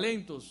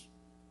 talentos,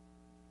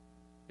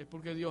 es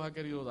porque Dios ha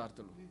querido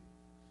dártelo.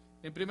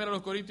 En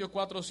 1 Corintios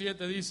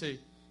 4:7 dice,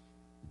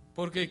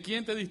 porque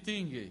 ¿quién te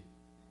distingue?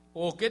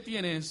 ¿O qué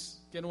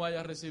tienes que no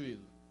hayas recibido?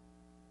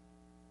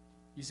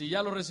 Y si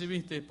ya lo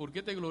recibiste, ¿por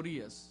qué te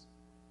glorías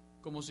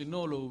como si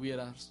no lo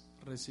hubieras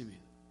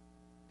recibido?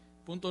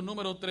 Punto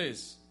número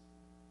 3,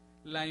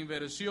 la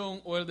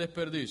inversión o el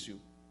desperdicio.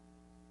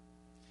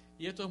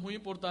 Y esto es muy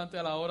importante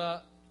a la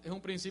hora, es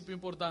un principio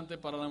importante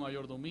para la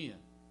mayordomía.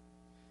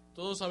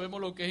 Todos sabemos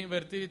lo que es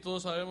invertir y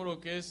todos sabemos lo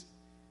que es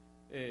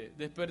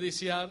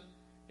desperdiciar.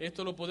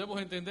 Esto lo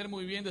podemos entender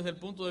muy bien desde el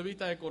punto de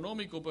vista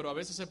económico, pero a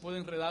veces se puede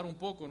enredar un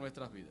poco en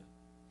nuestras vidas.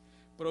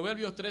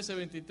 Proverbios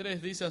 13:23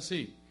 dice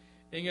así,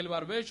 en el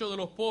barbecho de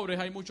los pobres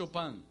hay mucho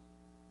pan,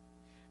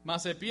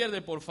 mas se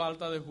pierde por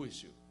falta de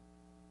juicio.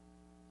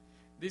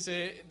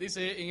 Dice,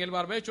 en el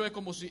barbecho es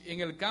como si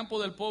en el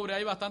campo del pobre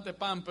hay bastante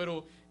pan,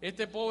 pero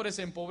este pobre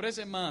se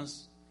empobrece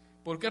más.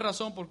 ¿Por qué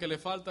razón? Porque le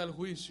falta el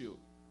juicio.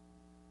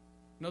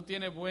 No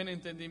tiene buen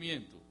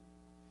entendimiento.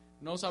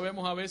 No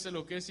sabemos a veces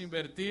lo que es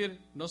invertir,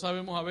 no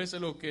sabemos a veces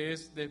lo que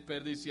es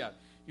desperdiciar.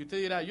 Y usted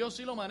dirá, yo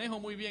sí lo manejo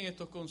muy bien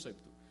estos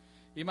conceptos.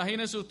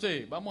 Imagínese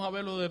usted, vamos a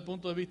verlo desde el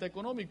punto de vista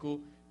económico,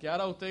 que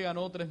ahora usted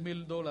ganó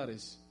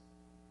 $3,000.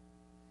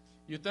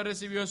 Y usted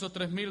recibió esos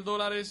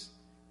 $3,000,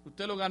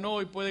 usted lo ganó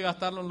y puede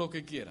gastarlo en lo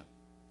que quiera.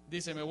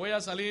 Dice, me voy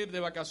a salir de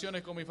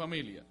vacaciones con mi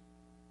familia.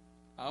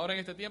 Ahora en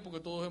este tiempo que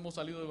todos hemos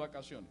salido de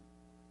vacaciones.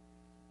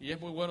 Y es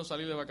muy bueno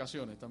salir de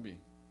vacaciones también.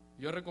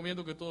 Yo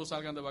recomiendo que todos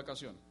salgan de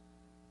vacaciones.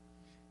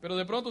 Pero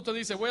de pronto usted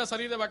dice, voy a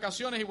salir de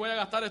vacaciones y voy a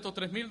gastar estos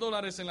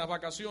 $3,000 en las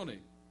vacaciones.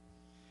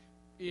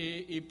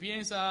 Y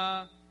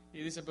piensa y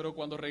dice, pero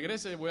cuando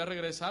regrese voy a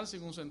regresar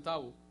sin un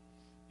centavo.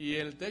 Y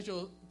el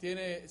techo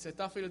se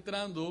está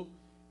filtrando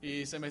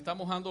y se me está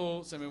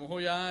mojando, se me mojó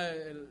ya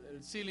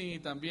el ceiling y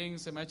también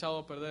se me ha echado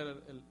a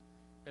perder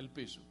el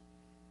piso.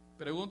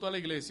 Pregunto a la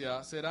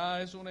iglesia,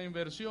 ¿será eso una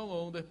inversión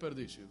o un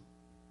desperdicio?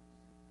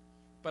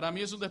 Para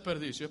mí es un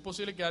desperdicio. Es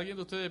posible que alguien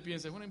de ustedes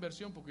piense, es una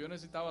inversión porque yo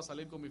necesitaba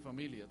salir con mi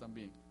familia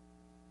también.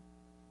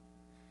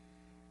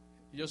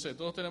 Yo sé,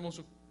 todos tenemos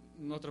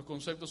nuestros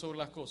conceptos sobre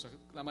las cosas,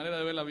 la manera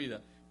de ver la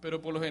vida,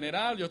 pero por lo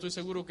general yo estoy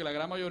seguro que la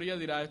gran mayoría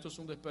dirá esto es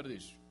un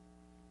desperdicio.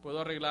 Puedo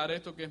arreglar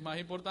esto que es más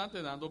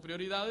importante dando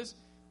prioridades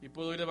y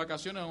puedo ir de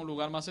vacaciones a un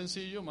lugar más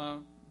sencillo,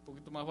 un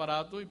poquito más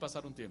barato y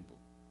pasar un tiempo.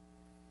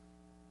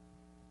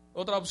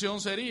 Otra opción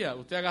sería,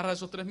 usted agarra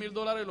esos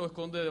 $3,000 y los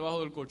esconde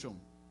debajo del colchón.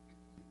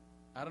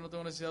 Ahora no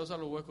tengo necesidad de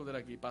usarlo, lo voy a esconder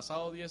aquí.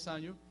 Pasado 10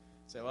 años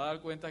se va a dar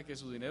cuenta que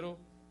su dinero,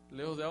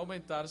 lejos de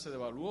aumentar, se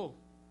devaluó.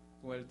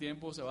 Con el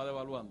tiempo se va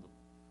devaluando.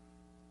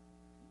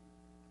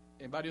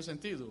 En varios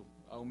sentidos,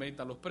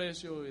 aumentan los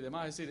precios y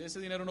demás. Es decir, ese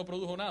dinero no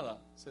produjo nada,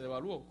 se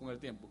devaluó con el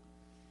tiempo.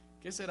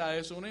 ¿Qué será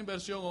eso? ¿Una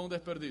inversión o un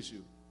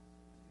desperdicio?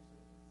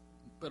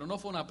 Pero no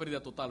fue una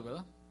pérdida total,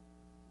 ¿verdad?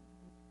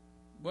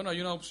 Bueno,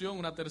 hay una opción,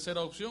 una tercera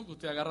opción, que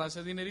usted agarra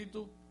ese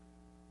dinerito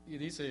y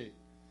dice,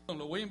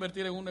 lo voy a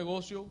invertir en un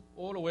negocio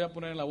o lo voy a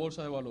poner en la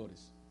bolsa de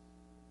valores.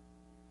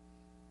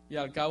 Y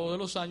al cabo de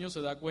los años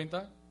se da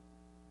cuenta,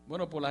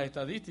 bueno, por las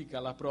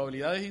estadísticas, las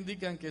probabilidades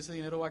indican que ese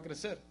dinero va a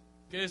crecer.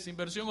 ¿Qué es,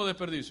 inversión o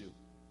desperdicio?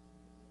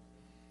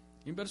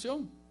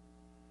 Inversión.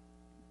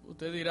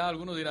 Usted dirá,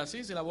 alguno dirá,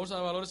 sí, si la bolsa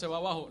de valores se va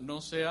abajo, no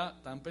sea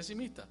tan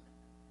pesimista.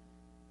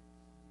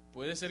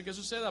 Puede ser que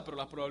suceda, pero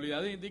las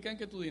probabilidades indican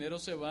que tu dinero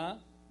se va,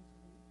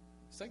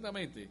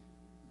 exactamente,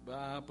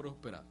 va a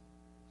prosperar.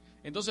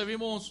 Entonces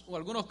vimos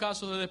algunos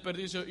casos de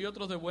desperdicio y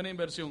otros de buena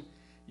inversión.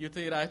 Y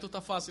usted dirá, esto está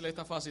fácil,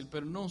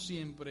 pero no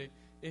siempre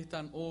es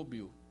tan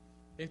obvio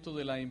esto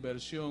de la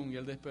inversión y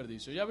el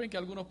desperdicio. Ya ven que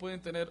algunos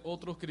pueden tener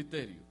otros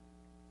criterios.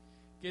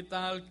 ¿Qué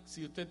tal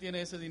si usted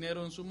tiene ese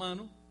dinero en su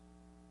mano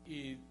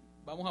y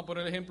vamos a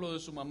poner el ejemplo de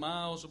su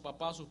mamá o su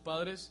papá, sus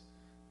padres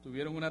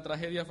tuvieron una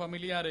tragedia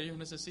familiar, ellos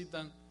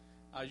necesitan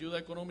ayuda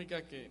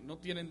económica, que no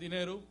tienen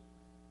dinero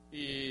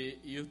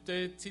y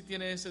usted sí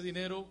tiene ese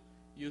dinero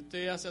y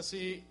usted hace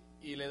así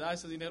y le da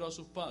ese dinero a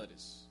sus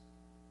padres?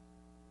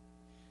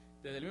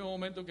 Desde el mismo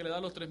momento que le da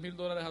los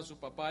 $3,000 a su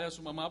papá y a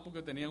su mamá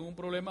porque tenían un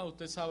problema,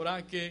 usted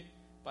sabrá que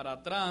para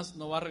atrás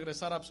no va a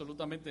regresar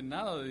absolutamente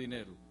nada de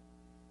dinero.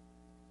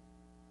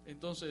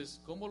 Entonces,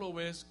 ¿cómo lo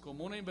ves?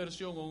 ¿Como una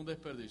inversión o un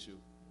desperdicio?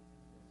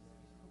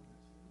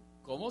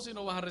 ¿Cómo si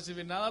no vas a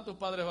recibir nada, tus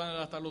padres van a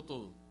gastarlo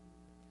todo?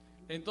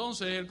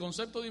 Entonces, ¿el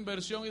concepto de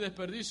inversión y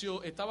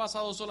desperdicio está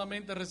basado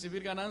solamente en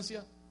recibir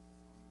ganancia?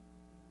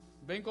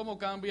 ¿Ven cómo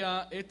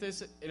cambia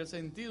el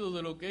sentido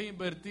de lo que es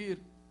invertir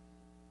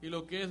y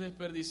lo que es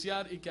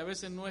desperdiciar, y que a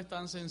veces no es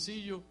tan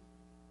sencillo?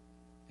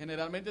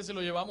 Generalmente si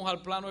lo llevamos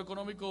al plano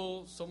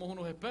económico somos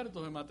unos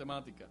expertos en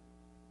matemáticas,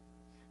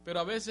 pero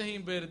a veces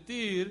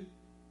invertir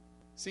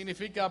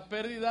significa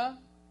pérdida,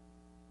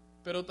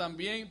 pero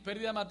también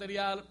pérdida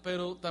material,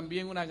 pero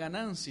también una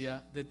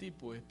ganancia de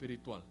tipo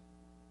espiritual.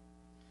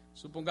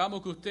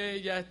 Supongamos que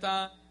usted ya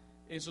está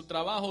en su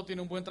trabajo,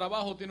 tiene un buen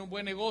trabajo, tiene un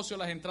buen negocio,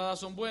 las entradas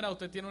son buenas,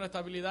 usted tiene una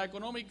estabilidad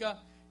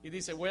económica y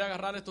dice, voy a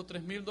agarrar estos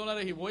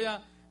 $3,000 y voy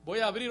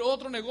a abrir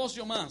otro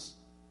negocio más,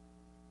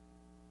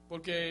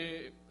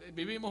 porque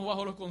vivimos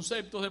bajo los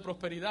conceptos de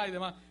prosperidad y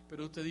demás.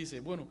 Pero usted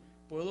dice, bueno,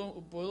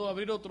 puedo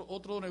abrir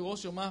otro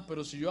negocio más,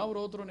 pero si yo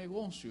abro otro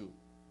negocio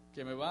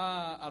que me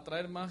va a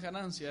traer más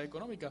ganancia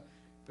económica,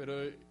 pero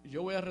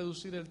yo voy a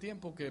reducir el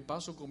tiempo que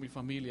paso con mi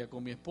familia,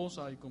 con mi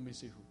esposa y con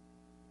mis hijos.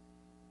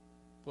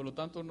 Por lo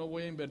tanto, no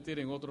voy a invertir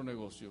en otro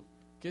negocio.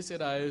 ¿Qué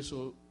será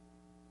eso?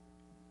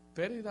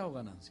 ¿Pérdida o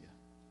ganancia?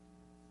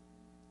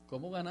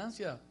 ¿Cómo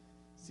ganancia?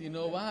 Si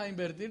no vas a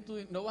invertir,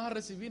 no vas a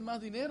recibir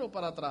más dinero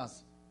para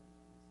atrás.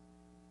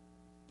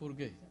 ¿Por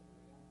qué?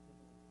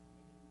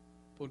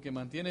 Porque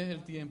mantienes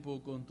el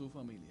tiempo con tu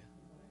familia.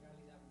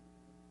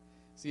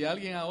 Si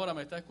alguien ahora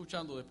me está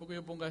escuchando, después que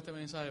yo ponga este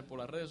mensaje por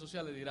las redes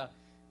sociales, dirá,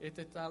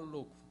 este está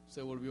loco,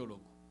 se volvió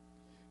loco.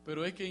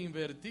 Pero es que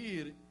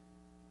invertir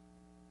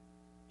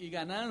y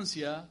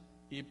ganancia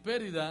y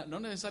pérdida no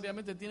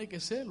necesariamente tiene que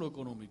ser lo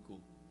económico.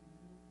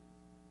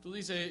 Tú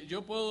dices,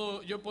 yo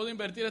puedo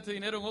invertir este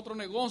dinero en otro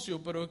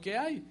negocio, pero ¿qué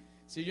hay?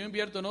 Si yo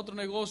invierto en otro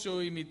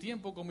negocio y mi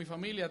tiempo con mi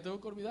familia,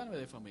 tengo que olvidarme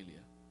de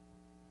familia.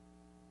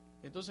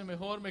 Entonces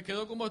mejor me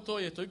quedo como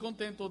estoy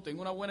contento,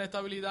 tengo una buena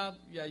estabilidad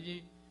y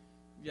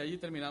allí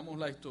terminamos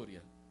la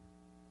historia.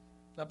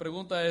 La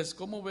pregunta es,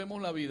 ¿cómo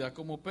vemos la vida?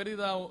 ¿Como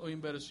pérdida o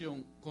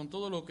inversión con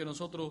todo lo que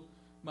nosotros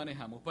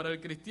manejamos? Para el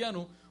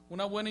cristiano,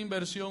 una buena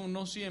inversión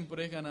no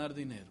siempre es ganar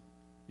dinero.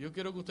 Yo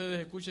quiero que ustedes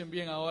escuchen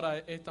bien ahora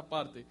esta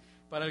parte.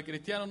 Para el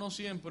cristiano no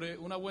siempre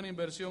una buena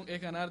inversión es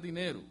ganar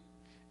dinero.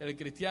 El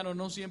cristiano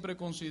no siempre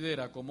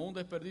considera como un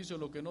desperdicio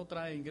lo que no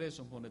trae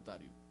ingresos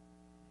monetarios.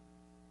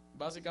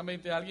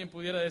 Básicamente alguien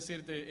pudiera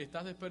decirte,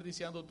 estás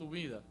desperdiciando tu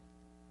vida,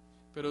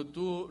 pero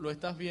tú lo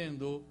estás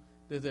viendo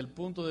desde el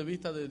punto de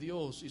vista de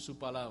Dios y su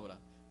palabra.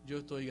 Yo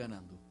estoy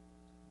ganando.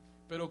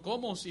 Pero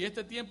 ¿cómo? Si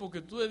este tiempo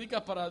que tú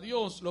dedicas para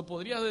Dios lo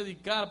podrías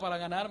dedicar para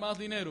ganar más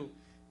dinero.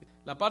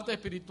 La parte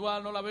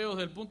espiritual no la veo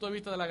desde el punto de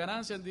vista de la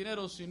ganancia en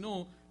dinero,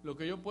 sino lo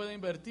que yo pueda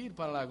invertir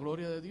para la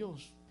gloria de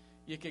Dios.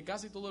 Y es que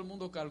casi todo el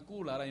mundo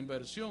calcula la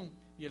inversión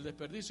y el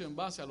desperdicio en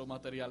base a lo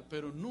material,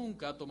 pero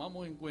nunca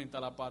tomamos en cuenta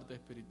la parte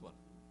espiritual.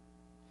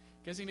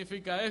 ¿Qué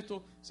significa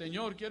esto?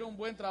 Señor, quiero un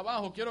buen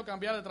trabajo, quiero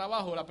cambiar de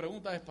trabajo. La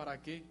pregunta es,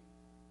 ¿para qué?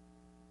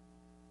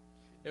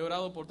 He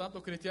orado por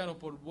tantos cristianos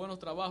por buenos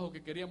trabajos,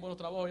 que querían buenos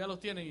trabajos, ya los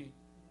tienen y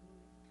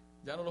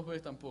ya no los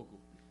ves tampoco.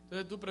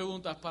 Entonces tú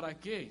preguntas, ¿para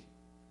qué?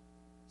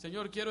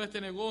 Señor, quiero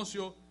este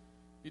negocio,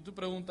 y tú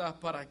preguntas,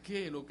 ¿para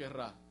qué lo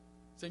querrás?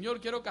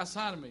 Señor, quiero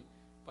casarme,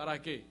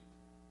 ¿para qué?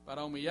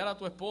 Para humillar a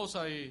tu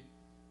esposa y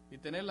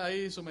tenerla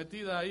ahí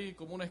sometida ahí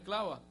como una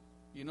esclava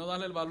y no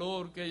darle el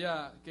valor que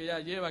ella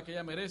lleva, que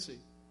ella merece.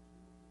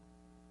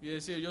 Y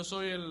decir, yo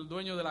soy el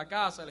dueño de la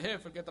casa, el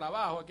jefe, el que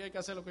trabajo, aquí hay que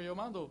hacer lo que yo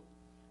mando.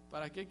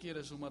 ¿Para qué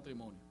quieres un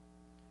matrimonio?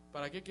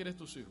 ¿Para qué quieres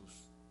tus hijos?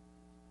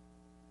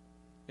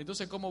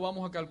 Entonces, ¿cómo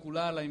vamos a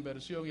calcular la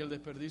inversión y el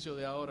desperdicio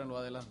de ahora en lo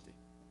adelante?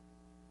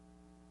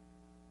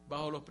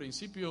 ¿Bajo los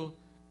principios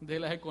de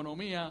la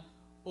economía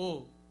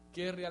o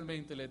qué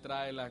realmente le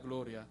trae la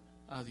gloria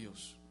a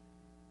Dios?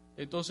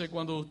 Entonces,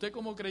 cuando usted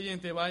como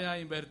creyente vaya a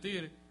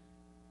invertir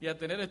y a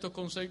tener estos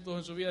conceptos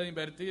en su vida de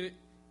invertir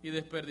y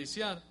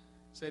desperdiciar,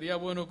 sería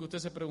bueno que usted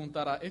se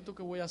preguntara, ¿esto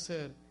que voy a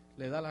hacer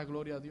le da la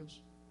gloria a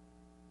Dios?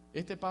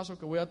 ¿Este paso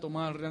que voy a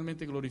tomar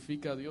realmente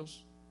glorifica a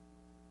Dios?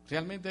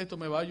 ¿Realmente esto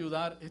me va a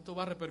ayudar? ¿Esto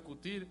va a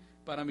repercutir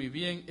para mi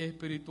bien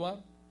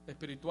espiritual?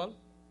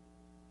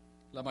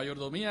 La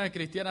mayordomía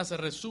cristiana se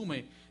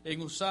resume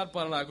en usar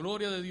para la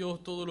gloria de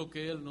Dios todo lo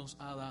que Él nos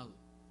ha dado,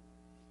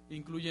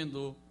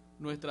 incluyendo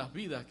nuestras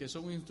vidas, que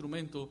son un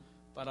instrumento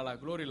para la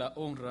gloria y la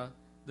honra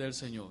del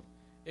Señor.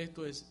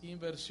 Esto es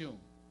inversión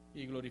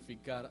y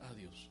glorificar a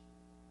Dios.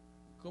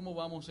 ¿Cómo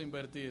vamos a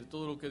invertir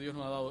todo lo que Dios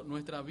nos ha dado?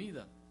 Nuestra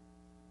vida.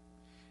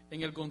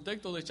 En el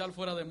contexto de echar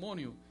fuera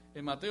demonios,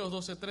 en Mateo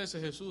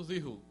 12:13 Jesús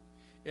dijo,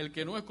 el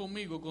que no es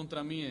conmigo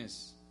contra mí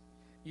es,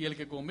 y el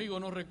que conmigo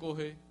no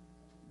recoge,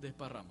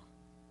 desparrama.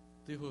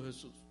 Dijo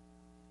Jesús.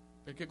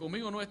 El que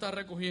conmigo no está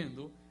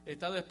recogiendo,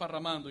 está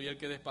desparramando, y el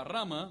que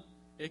desparrama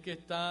es que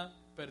está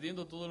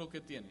perdiendo todo lo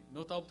que tiene.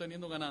 No está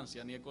obteniendo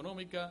ganancia, ni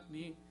económica,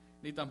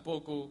 ni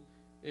tampoco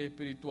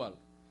espiritual.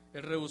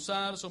 El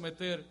rehusar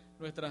someter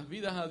nuestras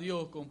vidas a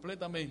Dios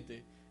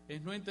completamente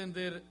es no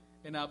entender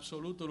en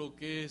absoluto lo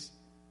que es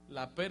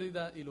la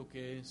pérdida y lo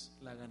que es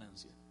la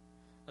ganancia.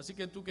 Así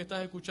que tú que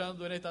estás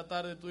escuchando en esta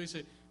tarde, tú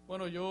dices,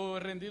 bueno, yo he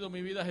rendido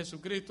mi vida a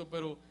Jesucristo,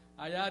 pero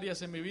hay áreas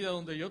en mi vida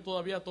donde yo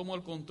todavía tomo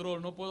el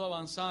control, no puedo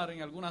avanzar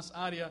en algunas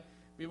áreas,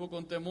 vivo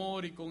con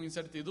temor y con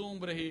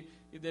incertidumbres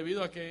y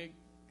debido a que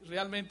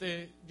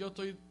realmente yo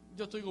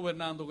estoy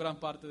gobernando gran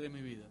parte de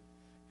mi vida.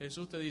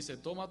 Jesús te dice,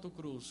 toma tu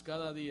cruz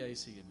cada día y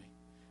sígueme.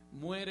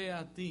 Muere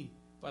a ti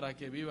para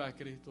que viva a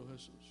Cristo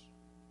Jesús.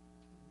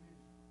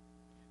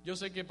 Yo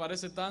sé que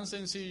parece tan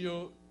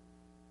sencillo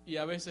y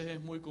a veces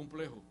es muy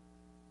complejo.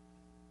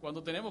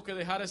 Cuando tenemos que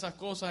dejar esas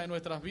cosas en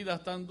nuestras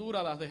vidas tan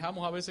duras, las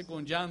dejamos a veces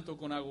con llanto,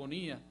 con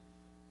agonía.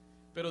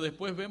 Pero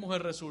después vemos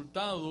el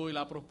resultado y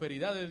la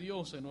prosperidad de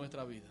Dios en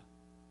nuestra vida.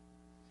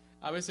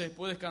 A veces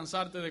puedes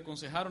cansarte de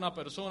aconsejar a una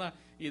persona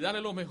y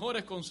darle los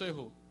mejores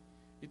consejos.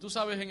 Y tú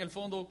sabes en el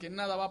fondo que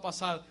nada va a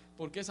pasar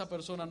porque esa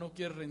persona no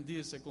quiere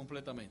rendirse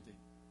completamente.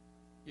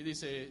 Y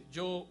dice,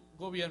 yo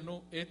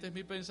gobierno, este es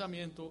mi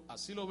pensamiento,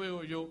 así lo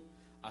veo yo,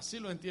 así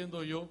lo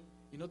entiendo yo,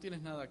 y no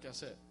tienes nada que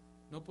hacer.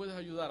 No puedes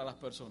ayudar a las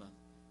personas.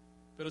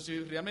 Pero si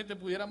realmente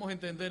pudiéramos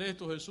entender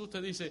esto, Jesús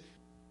te dice,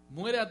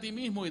 muere a ti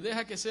mismo y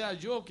deja que sea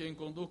yo quien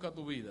conduzca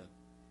tu vida.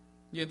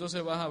 Y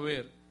entonces vas a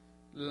ver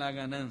la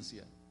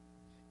ganancia.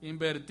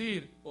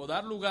 Invertir o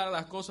dar lugar a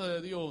las cosas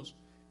de Dios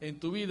en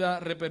tu vida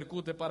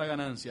repercute para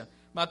ganancia.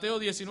 Mateo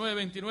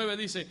 19:29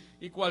 dice,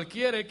 y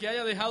cualquiera que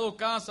haya dejado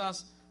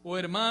casas, o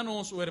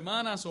hermanos, o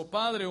hermanas, o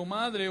padre, o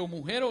madre, o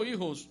mujer, o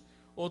hijos,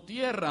 o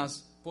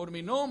tierras, por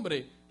mi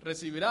nombre,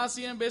 recibirá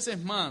 100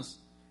 veces más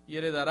y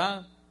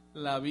heredará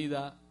la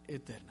vida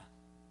eterna.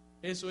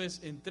 Eso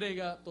es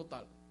entrega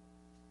total.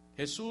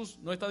 Jesús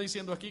no está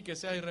diciendo aquí que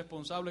seas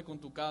irresponsable con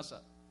tu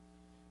casa,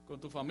 con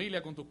tu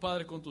familia, con tus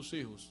padres, con tus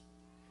hijos.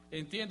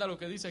 Entienda lo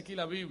que dice aquí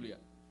la Biblia.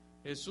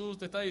 Jesús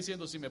te está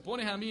diciendo, si me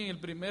pones a mí en el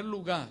primer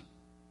lugar,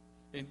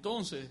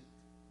 entonces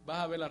vas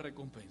a ver la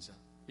recompensa.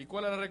 ¿Y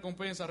cuál es la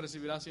recompensa?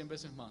 Recibirás 100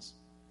 veces más.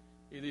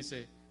 Y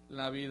dice,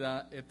 la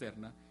vida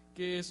eterna.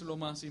 ¿Qué es lo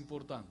más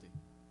importante?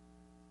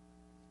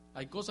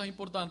 Hay cosas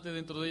importantes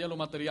dentro de ella, lo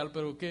material,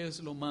 pero ¿qué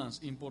es lo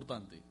más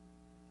importante?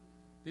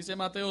 Dice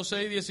Mateo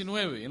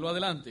 6:19, en lo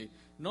adelante,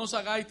 no os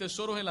hagáis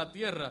tesoros en la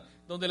tierra,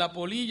 donde la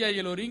polilla y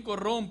el orín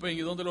corrompen,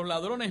 y donde los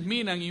ladrones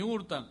minan y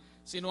hurtan,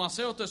 sino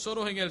haceos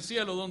tesoros en el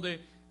cielo,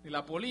 donde ni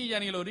la polilla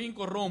ni el orín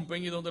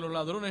corrompen, y donde los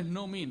ladrones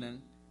no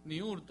minan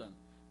ni hurtan.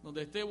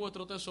 Donde esté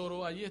vuestro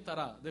tesoro, allí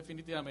estará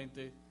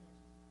definitivamente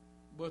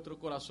vuestro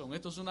corazón.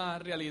 Esto es una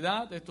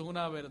realidad, esto es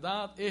una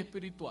verdad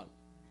espiritual.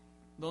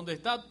 Donde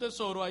está tu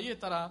tesoro, allí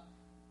estará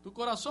tu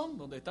corazón.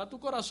 Donde está tu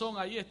corazón,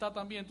 allí está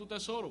también tu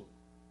tesoro.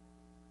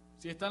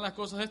 Si están las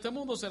cosas de este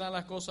mundo, serán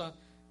las cosas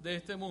de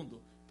este mundo.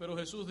 Pero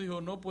Jesús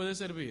dijo, no puedes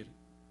servir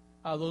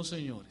a dos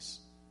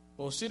señores.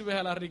 O sirves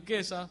a la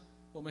riqueza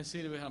o me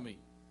sirves a mí.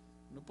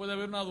 No puede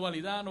haber una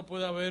dualidad, no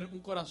puede haber un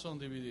corazón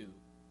dividido.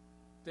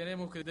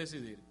 Tenemos que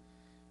decidir.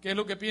 ¿Qué es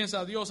lo que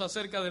piensa Dios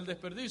acerca del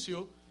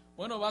desperdicio?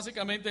 Bueno,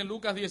 básicamente en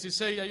Lucas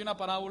 16 hay una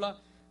parábola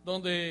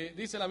donde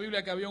dice la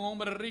Biblia que había un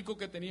hombre rico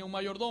que tenía un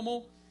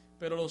mayordomo,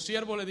 pero los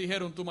siervos le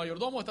dijeron, tu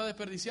mayordomo está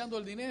desperdiciando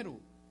el dinero.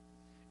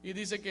 Y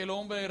dice que el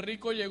hombre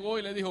rico llegó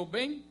y le dijo,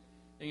 ven,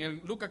 en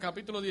el Lucas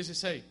capítulo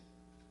 16,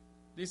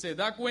 dice,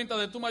 da cuenta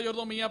de tu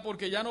mayordomía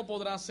porque ya no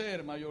podrás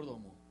ser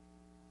mayordomo.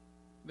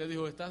 Le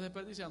dijo, estás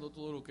desperdiciando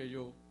todo lo que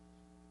yo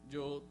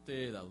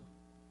te he dado.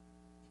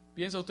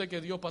 ¿Piensa usted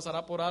que Dios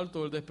pasará por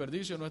alto el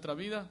desperdicio en nuestra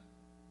vida?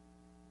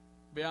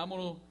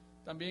 Veámoslo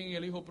también en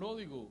el hijo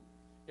pródigo.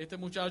 Este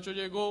muchacho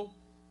llegó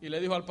y le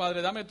dijo al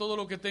padre, dame todo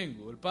lo que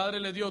tengo. El padre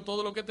le dio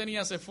todo lo que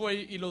tenía, se fue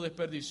y lo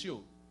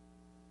desperdició.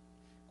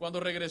 Cuando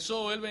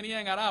regresó, él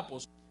venía en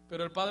harapos,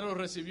 pero el padre lo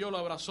recibió, lo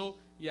abrazó,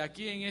 y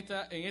aquí en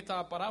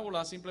esta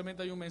parábola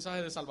simplemente hay un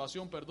mensaje de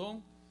salvación,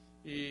 perdón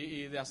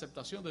y de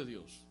aceptación de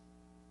Dios.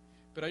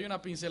 Pero hay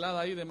una pincelada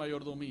ahí de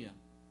mayordomía,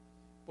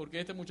 porque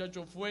este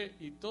muchacho fue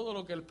y todo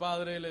lo que el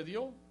padre le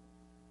dio,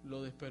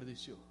 lo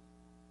desperdició.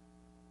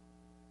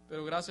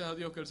 Pero gracias a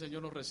Dios que el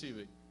Señor nos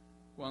recibe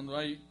cuando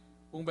hay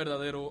un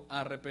verdadero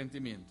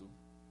arrepentimiento.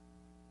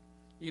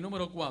 Y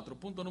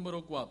punto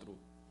número 4,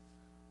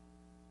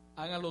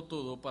 háganlo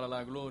todo para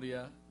la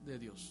gloria de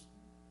Dios.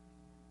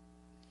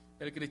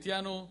 El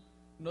cristiano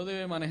no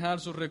debe manejar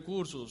sus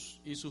recursos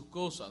y sus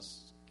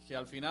cosas, que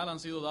al final han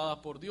sido dadas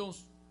por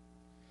Dios,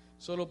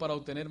 solo para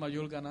obtener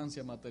mayor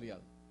ganancia material,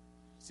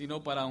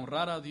 sino para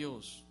honrar a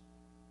Dios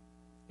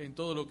en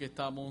todo lo que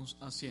estamos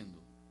haciendo.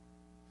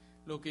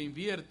 Lo que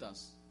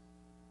inviertas,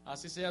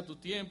 así sea tu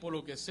tiempo,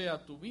 lo que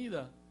sea tu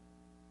vida,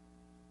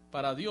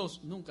 para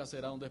Dios nunca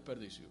será un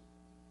desperdicio.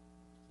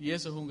 Y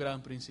eso es un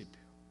gran principio.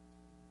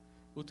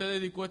 Usted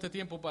dedicó este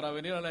tiempo para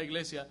venir a la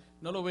iglesia,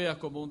 no lo veas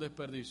como un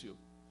desperdicio,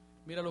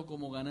 míralo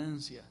como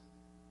ganancia.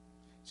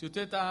 Si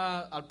usted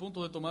está al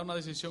punto de tomar una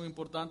decisión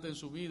importante en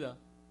su vida,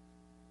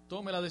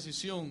 tome la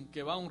decisión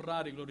que va a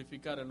honrar y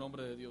glorificar el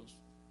nombre de Dios.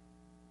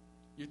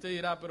 Y usted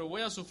dirá, pero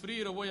voy a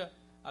sufrir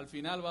al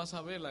final vas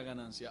a ver la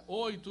ganancia.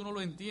 Hoy tú no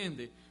lo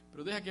entiendes,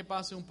 pero deja que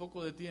pase un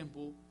poco de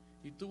tiempo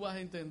y tú vas a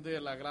entender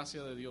la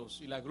gracia de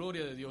Dios y la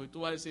gloria de Dios. Y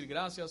tú vas a decir,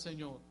 gracias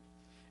Señor.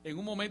 En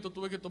un momento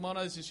tuve que tomar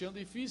una decisión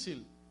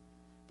difícil,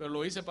 pero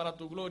lo hice para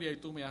tu gloria y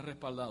tú me has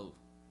respaldado.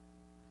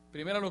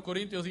 Primero los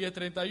Corintios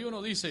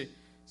 10:31 dice,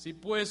 si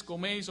pues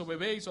coméis o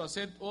bebéis o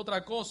haced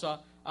otra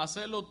cosa,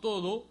 hacedlo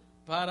todo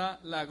para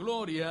la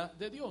gloria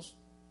de Dios.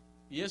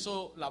 Y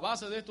eso, la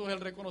base de esto es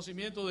el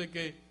reconocimiento de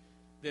que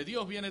de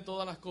Dios vienen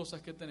todas las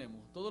cosas que tenemos.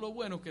 Todo lo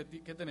bueno que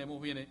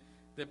tenemos viene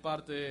de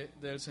parte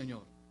del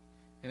Señor.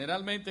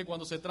 Generalmente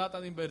cuando se trata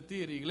de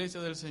invertir,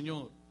 iglesia del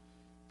Señor,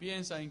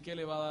 piensa en qué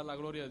le va a dar la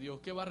gloria a Dios,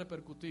 qué va a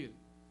repercutir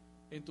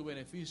en tu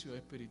beneficio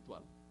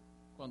espiritual.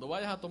 Cuando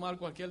vayas a tomar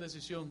cualquier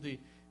decisión, di,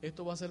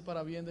 esto va a ser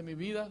para bien de mi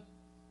vida,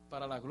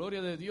 para la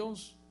gloria de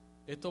Dios,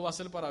 esto va a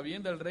ser para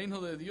bien del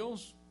reino de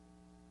Dios.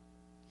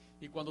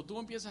 Y cuando tú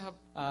empiezas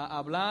a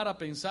hablar, a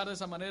pensar de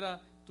esa manera,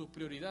 tus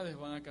prioridades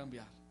van a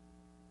cambiar.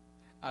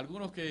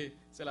 Algunos que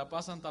se la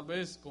pasan tal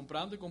vez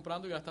comprando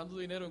y gastando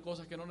dinero en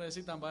cosas que no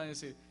necesitan, van a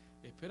decir,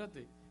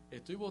 espérate,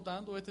 estoy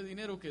botando este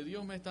dinero que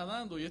Dios me está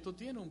dando y esto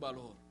tiene un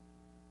valor.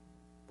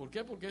 ¿Por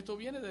qué? Porque esto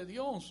viene de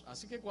Dios.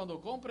 Así que cuando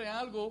compre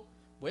algo,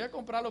 voy a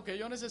comprar lo que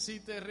yo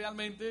necesite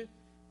realmente,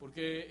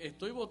 porque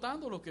estoy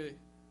botando lo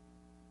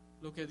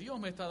que Dios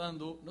me está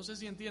dando. No sé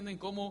si entienden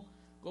cómo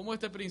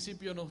este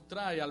principio nos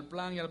trae al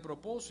plan y al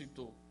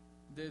propósito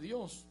de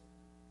Dios.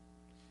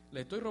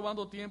 ¿Le estoy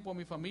robando tiempo a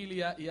mi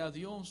familia y a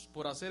Dios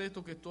por hacer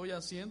esto que estoy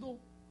haciendo?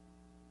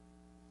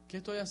 ¿Qué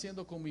estoy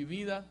haciendo con mi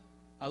vida?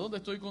 ¿A dónde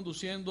estoy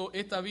conduciendo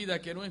esta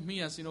vida que no es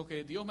mía, sino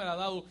que Dios me la ha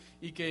dado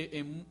y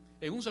que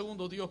en un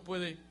segundo Dios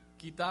puede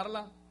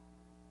quitarla?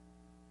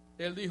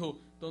 Él dijo,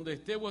 donde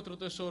esté vuestro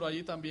tesoro,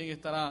 allí también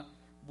estará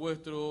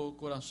vuestro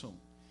corazón.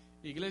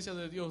 Iglesia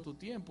de Dios, tu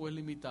tiempo es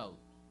limitado.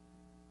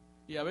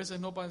 Y a veces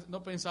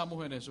no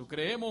pensamos en eso.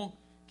 Creemos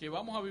que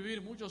vamos a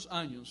vivir muchos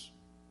años.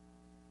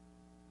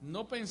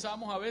 No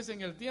pensamos a veces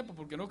en el tiempo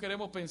porque no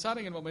queremos pensar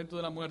en el momento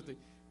de la muerte,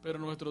 pero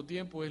nuestro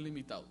tiempo es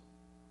limitado.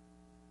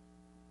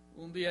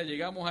 Un día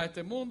llegamos a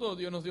este mundo,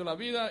 Dios nos dio la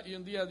vida y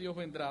un día Dios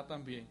vendrá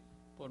también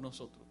por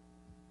nosotros.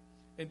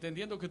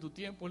 Entendiendo que tu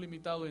tiempo es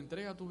limitado,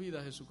 entrega tu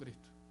vida a Jesucristo.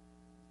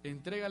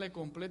 Entrégale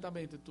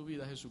completamente tu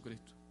vida a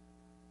Jesucristo.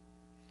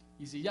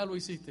 Y si ya lo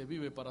hiciste,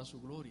 vive para su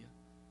gloria.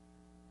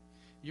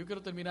 Y yo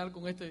quiero terminar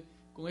con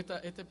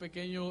esta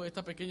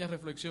pequeña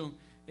reflexión.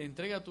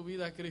 Entrega tu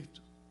vida a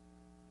Cristo.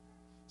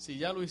 Si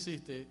ya lo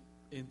hiciste,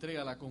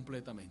 entrégala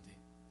completamente.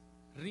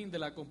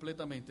 Ríndela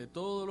completamente,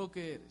 todo lo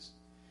que eres.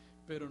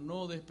 Pero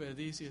no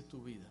desperdicies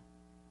tu vida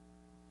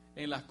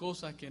en las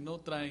cosas que no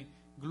traen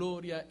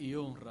gloria y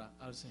honra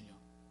al Señor.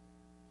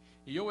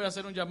 Y yo voy a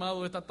hacer un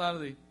llamado esta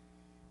tarde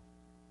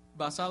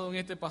basado en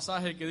este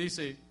pasaje que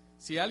dice,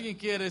 si alguien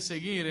quiere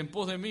seguir en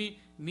pos de mí,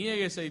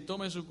 niéguese y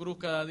tome su cruz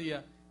cada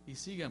día y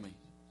sígame.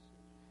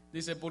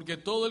 Dice, porque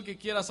todo el que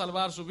quiera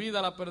salvar su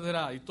vida la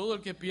perderá, y todo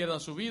el que pierda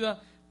su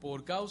vida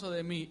por causa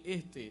de mí,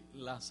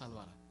 la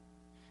salvará.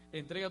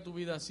 entrega tu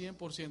vida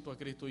 100% a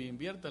Cristo y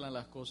inviértela en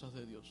las cosas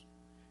de Dios.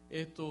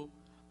 Esto,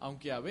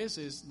 aunque a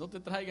veces no te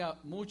traiga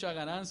mucha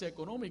ganancia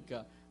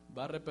económica,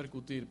 va a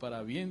repercutir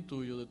para bien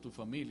tuyo, de tu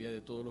familia,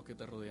 de todos los que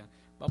te rodean.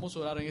 Vamos a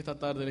orar en esta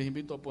tarde, les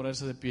invito a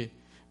ponerse de pie.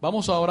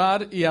 Vamos a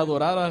orar y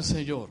adorar al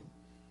Señor,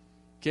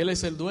 que Él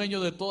es el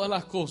dueño de todas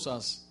las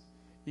cosas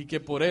y que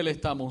por Él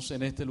estamos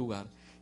en este lugar.